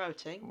not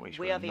promoting.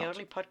 We are the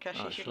only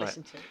podcast you should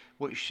listen to.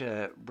 Which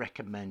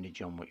recommended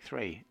John Wick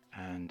 3,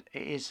 and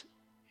it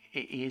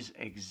is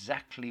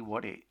exactly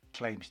what it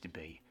claims to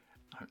be: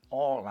 an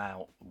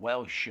all-out,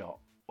 well-shot,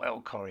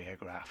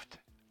 well-choreographed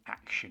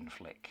action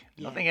flick.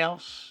 Yeah. Nothing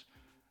else,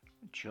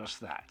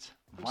 just that.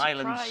 I'm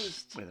Violence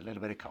surprised. with a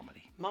little bit of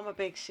comedy. Mama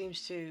Big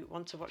seems to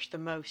want to watch the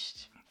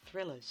most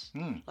thrillers.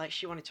 Like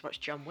she wanted to watch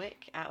John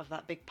Wick out of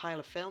that big pile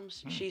of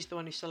films. She's the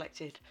one who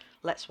selected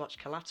Let's Watch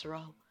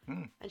Collateral.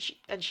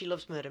 And she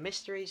loves murder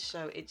mysteries,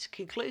 so it's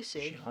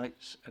conclusive. She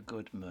likes a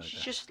good murder. She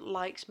just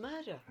likes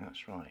murder.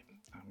 That's right.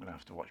 I'm going to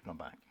have to watch my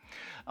back.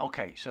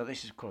 Okay, so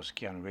this is, of course,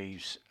 Keanu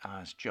Reeves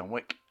as John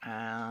Wick,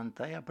 and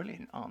they are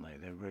brilliant, aren't they?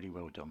 They're really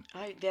well done.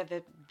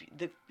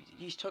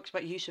 You talked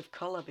about use of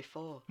colour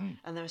before,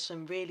 and there are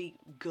some really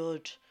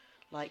good,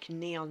 like,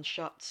 neon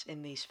shots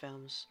in these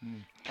films.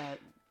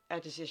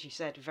 As you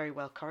said, very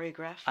well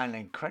choreographed. And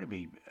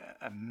incredibly,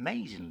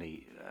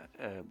 amazingly,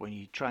 when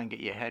you try and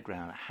get your head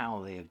around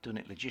how they have done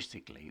it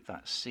logistically,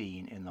 that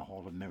scene in the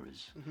Hall of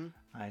Mirrors,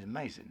 that is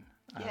amazing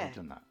how they've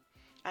done that.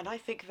 And I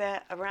think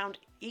they're around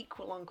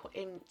equal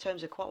in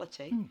terms of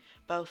quality,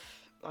 both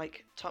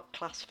like top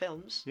class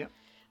films. Yep.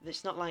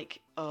 It's not like,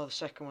 oh, the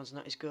second one's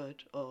not as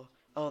good, or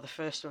oh, the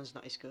first one's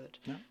not as good.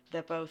 No.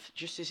 They're both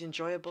just as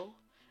enjoyable.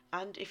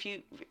 And if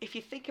you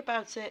think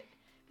about it,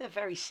 they're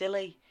very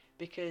silly,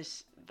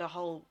 because the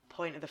whole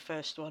point of the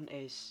first one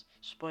is,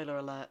 spoiler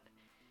alert,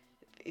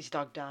 his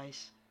dog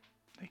dies.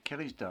 They kill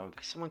his dog.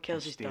 Someone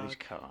kills his steal dog. his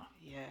car.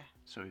 Yeah.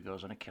 So he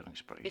goes on a killing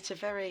spree. It's a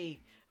very,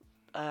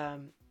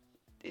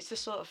 it's the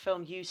sort of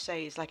film you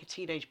say is like a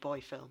teenage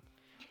boy film,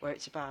 where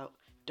it's about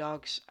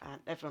dogs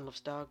and everyone loves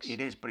dogs. It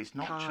is, but it's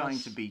not cars, trying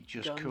to be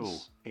just guns.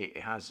 cool. It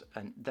has,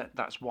 and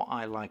that's what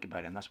I like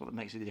about it, and that's what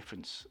makes a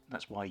difference.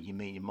 That's why you,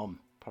 me and your mum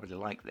probably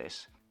like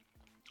this.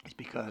 It's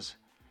because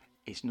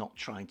it's not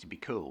trying to be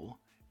cool.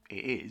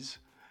 It is,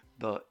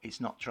 but it's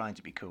not trying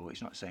to be cool.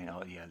 It's not saying,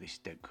 oh yeah, this is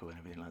dead cool and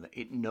everything like that.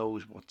 It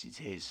knows what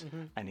it is,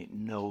 and it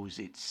knows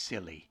it's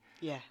silly.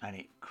 Yeah. And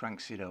it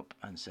cranks it up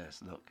and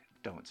says, look,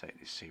 don't take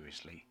this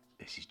seriously.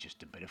 This is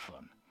just a bit of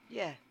fun.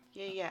 Yeah.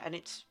 And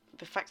it's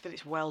the fact that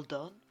it's well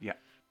done. Yeah.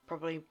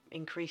 Probably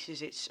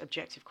increases its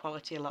objective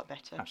quality a lot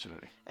better.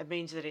 Absolutely. It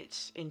means that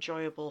it's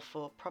enjoyable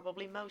for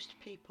probably most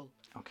people.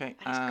 Okay.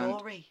 And it's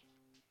gory.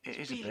 It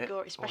is really a bit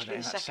gory, especially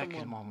in the that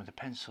second one with the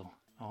pencil.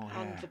 Oh,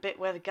 And yeah. the bit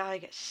where the guy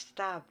gets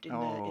stabbed in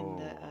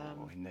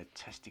in the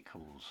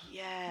testicles.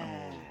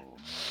 Yeah. Oh,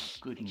 my Makes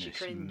you goodness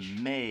cringe.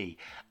 me.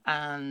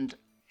 And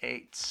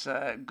it's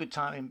good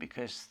timing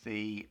because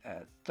the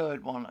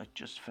third one has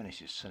just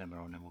finished its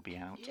cinema and it will be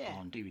out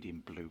on DVD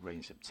and Blu-ray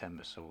in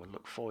September. So we'll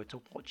look forward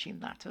to watching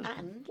that as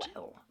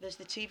well. There's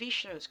the TV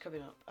show that's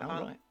coming up.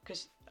 Right.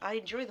 Because I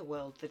enjoy the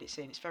world that it's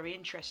in. It's very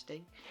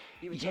interesting.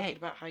 You were talking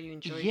about how you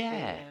enjoyed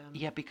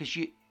because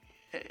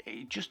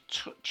it just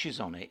touches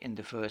on it in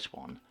the first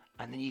one,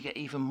 and then you get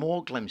even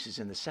more glimpses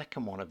in the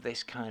second one of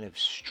this kind of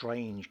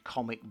strange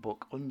comic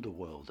book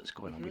underworld that's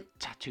going on with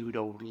tattooed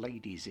old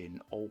ladies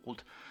in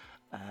old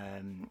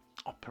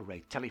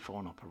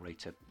telephone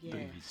operator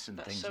booths and things like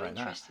that. That's so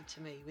interesting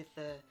to me, with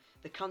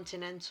the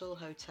Continental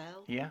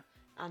Hotel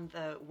and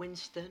the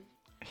Winston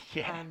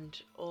and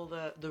all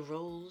the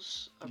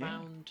rules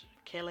around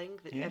killing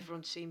that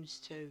everyone seems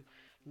to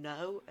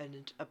know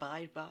and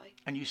abide by.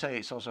 And you say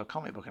it's also a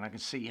comic book, and I can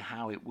see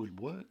how it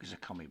would work as a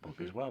comic book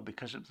as well,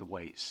 because of the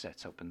way it's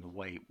set up and the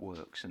way it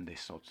works in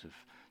this sort of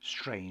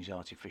strange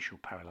artificial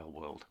parallel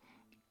world.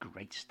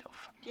 Great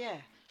stuff. Yeah.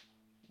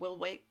 We'll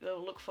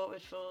look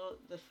forward for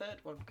the third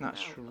one coming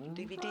out on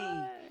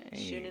DVD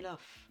soon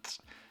enough.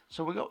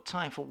 So we've got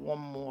time for one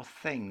more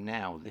thing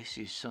now. This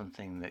is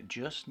something that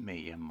just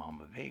me and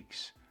Mama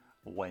Biggs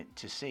went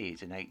to see.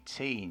 It's an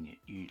 18.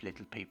 You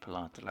little people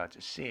aren't allowed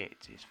to see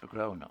it. It's for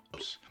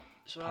grown-ups.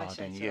 So I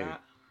say to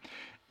that.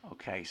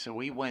 Okay, so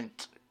we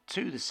went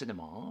to the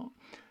cinema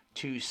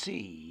to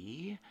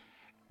see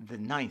the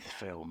 9th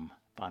film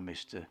by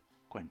Mr.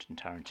 Quentin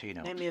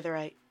Tarantino. Name the other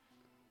 8.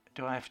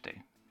 Do I have to?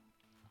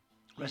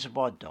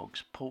 Reservoir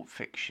Dogs, Pulp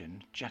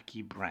Fiction,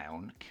 Jackie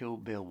Brown, Kill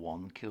Bill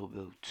 1, Kill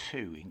Bill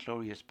 2,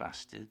 Inglourious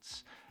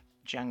Bastards,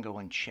 Django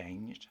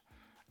Unchained,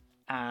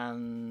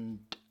 and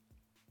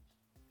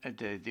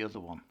the other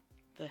one.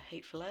 The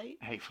Hateful Eight?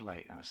 Hateful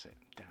Eight, that's it.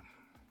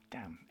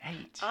 Damn.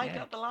 8. I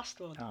got the last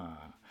one.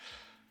 Ah,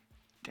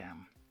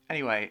 damn.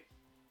 Anyway,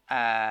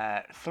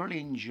 thoroughly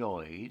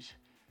enjoyed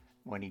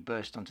when he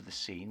burst onto the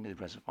scene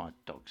with Reservoir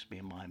Dogs. Me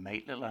and my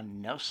mate, little Andy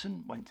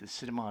Nelson, went to the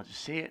cinema to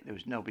see it. There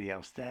was nobody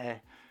else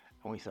there.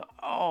 And we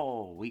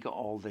thought, we got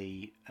all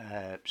the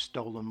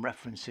stolen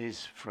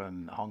references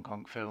from Hong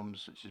Kong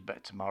films, such as Better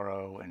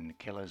Tomorrow and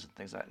Killers and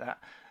things like that.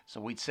 So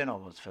we'd seen all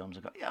those films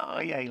and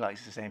got, he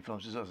likes the same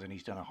films as us, and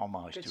he's done a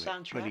homage good to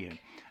soundtrack. it. Brilliant.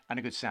 And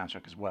a good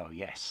soundtrack as well,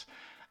 yes.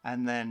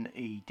 And then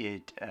he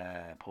did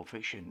Pulp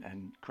Fiction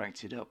and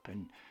cranked it up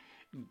and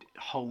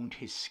honed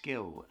his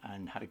skill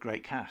and had a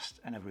great cast,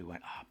 and everyone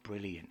went,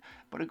 brilliant.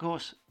 But of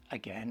course,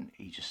 again,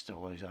 he just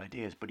stole those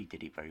ideas, but he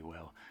did it very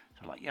well.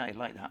 So I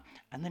like that.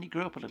 And then he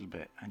grew up a little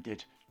bit and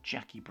did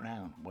Jackie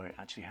Brown, where it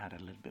actually had a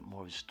little bit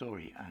more of a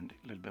story and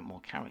a little bit more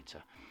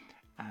character,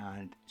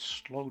 and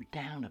slowed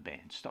down a bit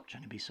and stopped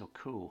trying to be so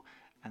cool.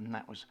 And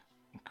that was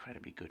an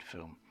incredibly good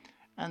film.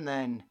 And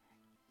then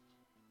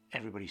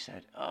everybody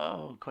said,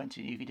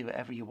 Quentin, you can do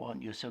whatever you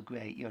want. You're so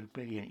great. You're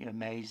brilliant. You're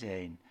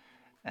amazing.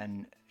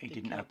 And he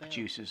didn't have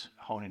producers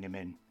honing him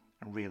in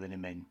and reeling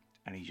him in,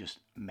 and he just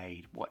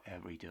made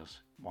whatever he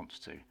wants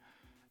to.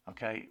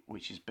 Okay,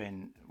 which has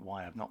been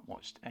why I've not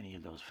watched any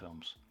of those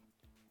films.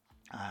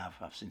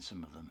 I've seen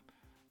some of them,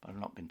 but I've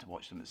not been to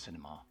watch them at the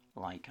cinema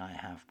like I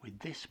have with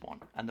this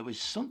one. And there was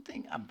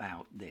something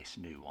about this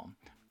new one,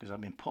 because I've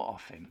been put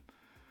off him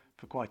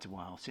for quite a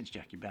while, since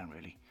Jackie Brown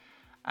really.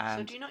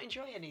 And so do you not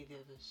enjoy any of the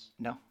others?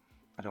 No,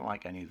 I don't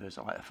like any of those.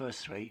 I like the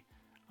first 3.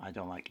 I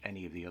don't like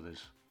any of the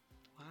others.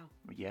 Wow.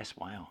 Yes,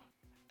 wow.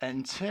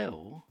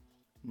 Until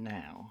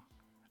now,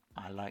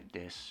 I like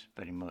this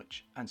very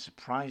much, and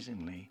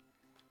surprisingly,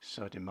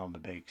 so did Mama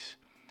Biggs.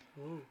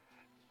 Ooh.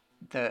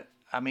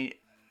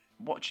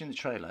 Watching the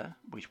trailer,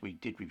 which we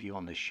did review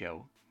on this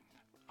show,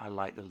 I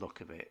like the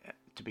look of it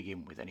to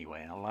begin with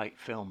anyway. I like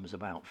films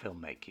about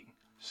filmmaking,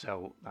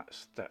 so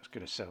that's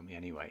going to sell me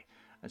anyway.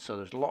 And so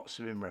there's lots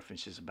of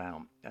references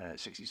about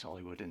 60s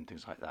Hollywood and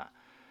things like that,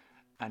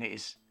 and it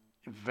is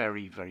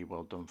very, very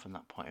well done from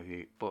that point of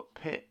view. But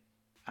Pitt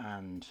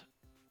and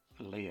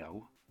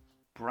Leo,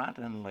 Brad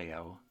and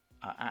Leo,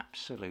 are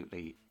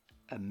absolutely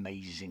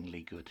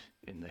amazingly good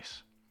in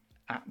this.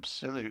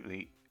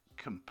 Absolutely,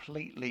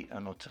 completely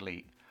and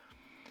utterly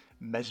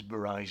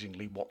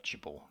mesmerizingly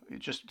watchable. It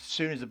just, as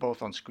soon as they're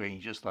both on screen,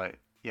 you're just like,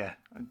 yeah,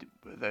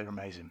 they're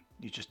amazing.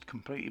 You just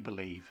completely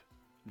believe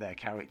their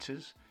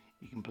characters.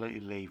 You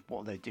completely believe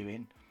what they're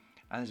doing.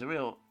 And there's a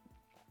real,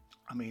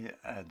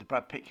 the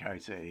Brad Pitt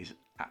character is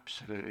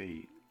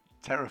absolutely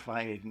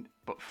terrifying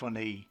but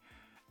funny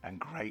and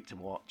great to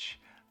watch.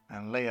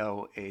 And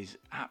Leo is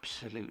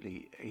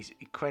he's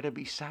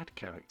incredibly sad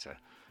character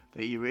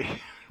that you're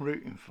really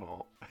rooting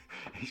for.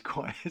 He's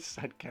quite a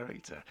sad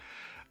character.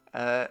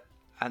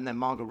 And then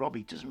Margot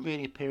Robbie doesn't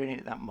really appear in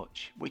it that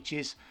much, which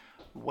is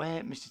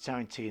where Mr.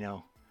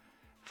 Tarantino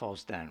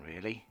falls down,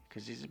 really,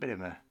 because he's a bit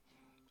of a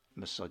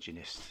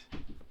misogynist.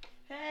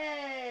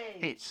 Hey!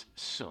 It's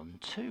Son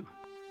 2.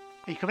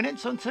 Are you coming in,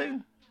 Son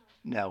 2?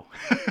 No.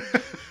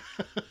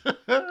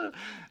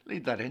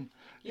 Leave that in.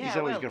 Yeah, He's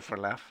always well, good for a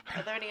laugh.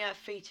 Are there any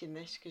feet in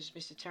this? Because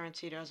Mr.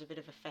 Tarantino has a bit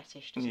of a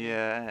fetish, doesn't he?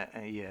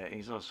 Yeah.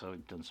 He's also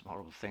done some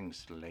horrible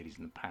things to ladies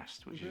in the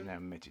past, which he's now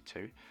admitted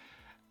to.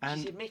 And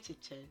He's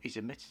admitted to. he's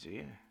admitted to,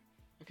 yeah.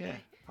 Okay.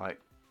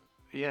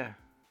 Yeah.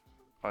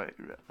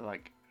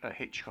 Like a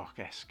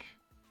Hitchcock-esque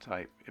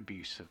type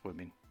abuse of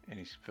women in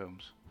his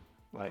films.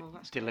 Like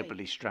that's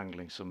deliberately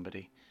strangling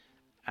somebody.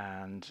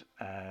 And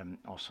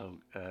also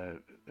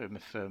Uma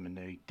Thurman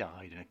nearly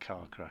died in a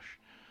car crash.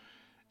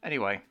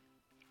 Anyway,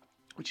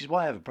 which is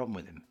why I have a problem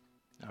with him.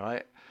 All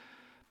right?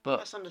 But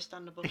That's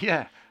understandable.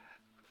 yeah.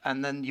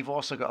 And then you've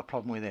also got a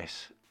problem with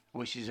this,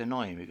 which is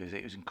annoying because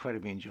it was an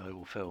incredibly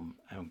enjoyable film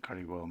and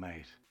incredibly well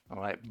made. All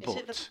right, but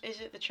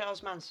Is it the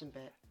Charles Manson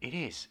bit? it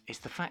is. It's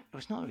the fact.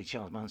 It's not really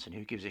Charles Manson.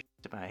 Who gives a shit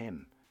about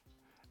him?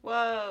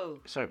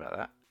 Whoa! Sorry about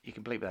that. You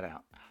can bleep that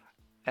out.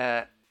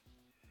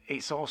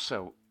 It's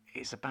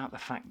about the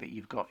fact that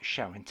you've got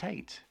Sharon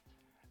Tate,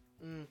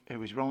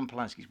 who is Roman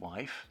Polanski's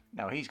wife.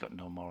 Now he's got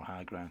no moral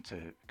high ground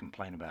to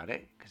complain about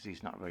it because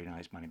he's not a very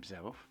nice man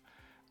himself.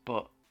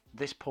 But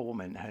this poor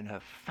woman and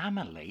her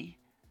family,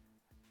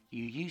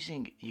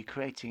 you're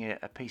creating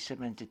a piece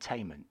of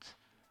entertainment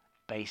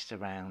based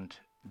around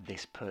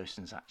this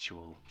person's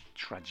actual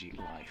tragic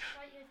life.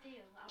 I'll strike you a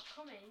deal. I'll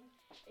come in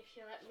if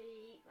you let me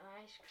eat my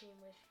ice cream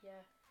with the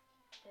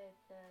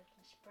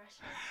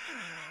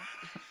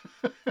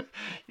Nespresso.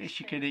 Yes,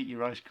 you can eat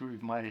your ice cream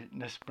with my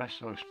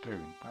Nespresso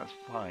spoon. That's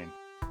fine.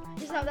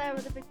 Who's out there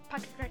with a big pack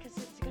of crackers?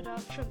 It's a good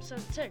old Trump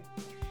Son 2.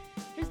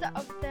 Who's that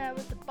up there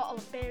with the bottle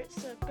of beer?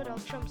 It's a good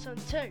old Trump Son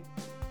 2.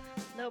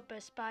 Little bit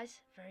of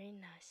spice, very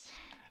nice.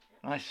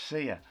 Nice to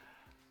see you.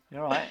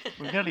 You're all right.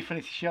 We've nearly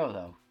finished the show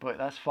though, but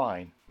that's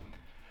fine.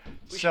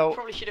 We So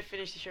probably should have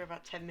finished the show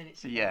about 10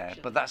 minutes ago. yeah,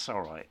 shouldn't but that's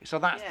all right. So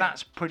that's Yeah.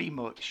 that's pretty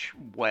much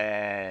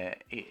where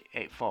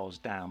it falls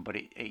down. But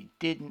it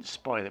didn't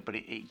spoil it, but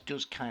it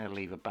does kind of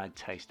leave a bad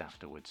taste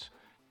afterwards.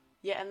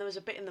 Yeah, and there was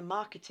a bit in the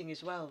marketing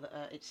as well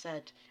that it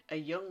said a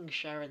young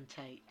Sharon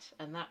Tate,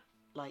 and that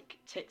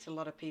ticked a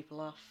lot of people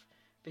off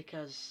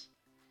because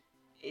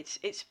it's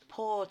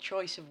poor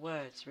choice of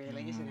words,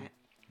 really, isn't it?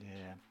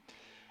 Yeah.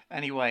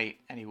 Anyway,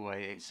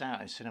 it's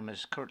out in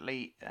cinemas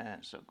currently,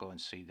 so go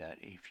and see that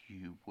if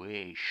you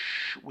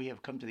wish. We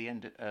have come to the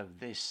end of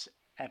this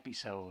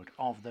episode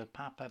of the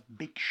Papa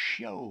Big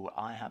Show.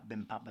 I have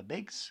been Papa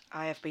Biggs.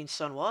 I have been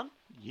Son 1.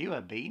 You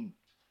have been.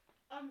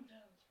 I'm done.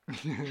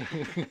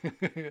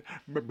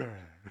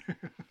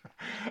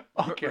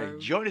 Okay,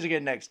 join us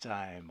again next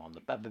time on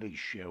the Papa Big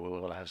Show, where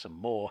we'll have some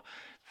more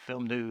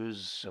film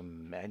news,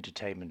 some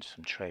entertainment,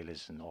 some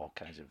trailers, and all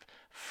kinds of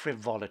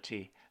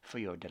frivolity for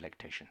your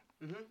delectation.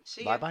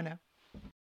 See ya. Bye now.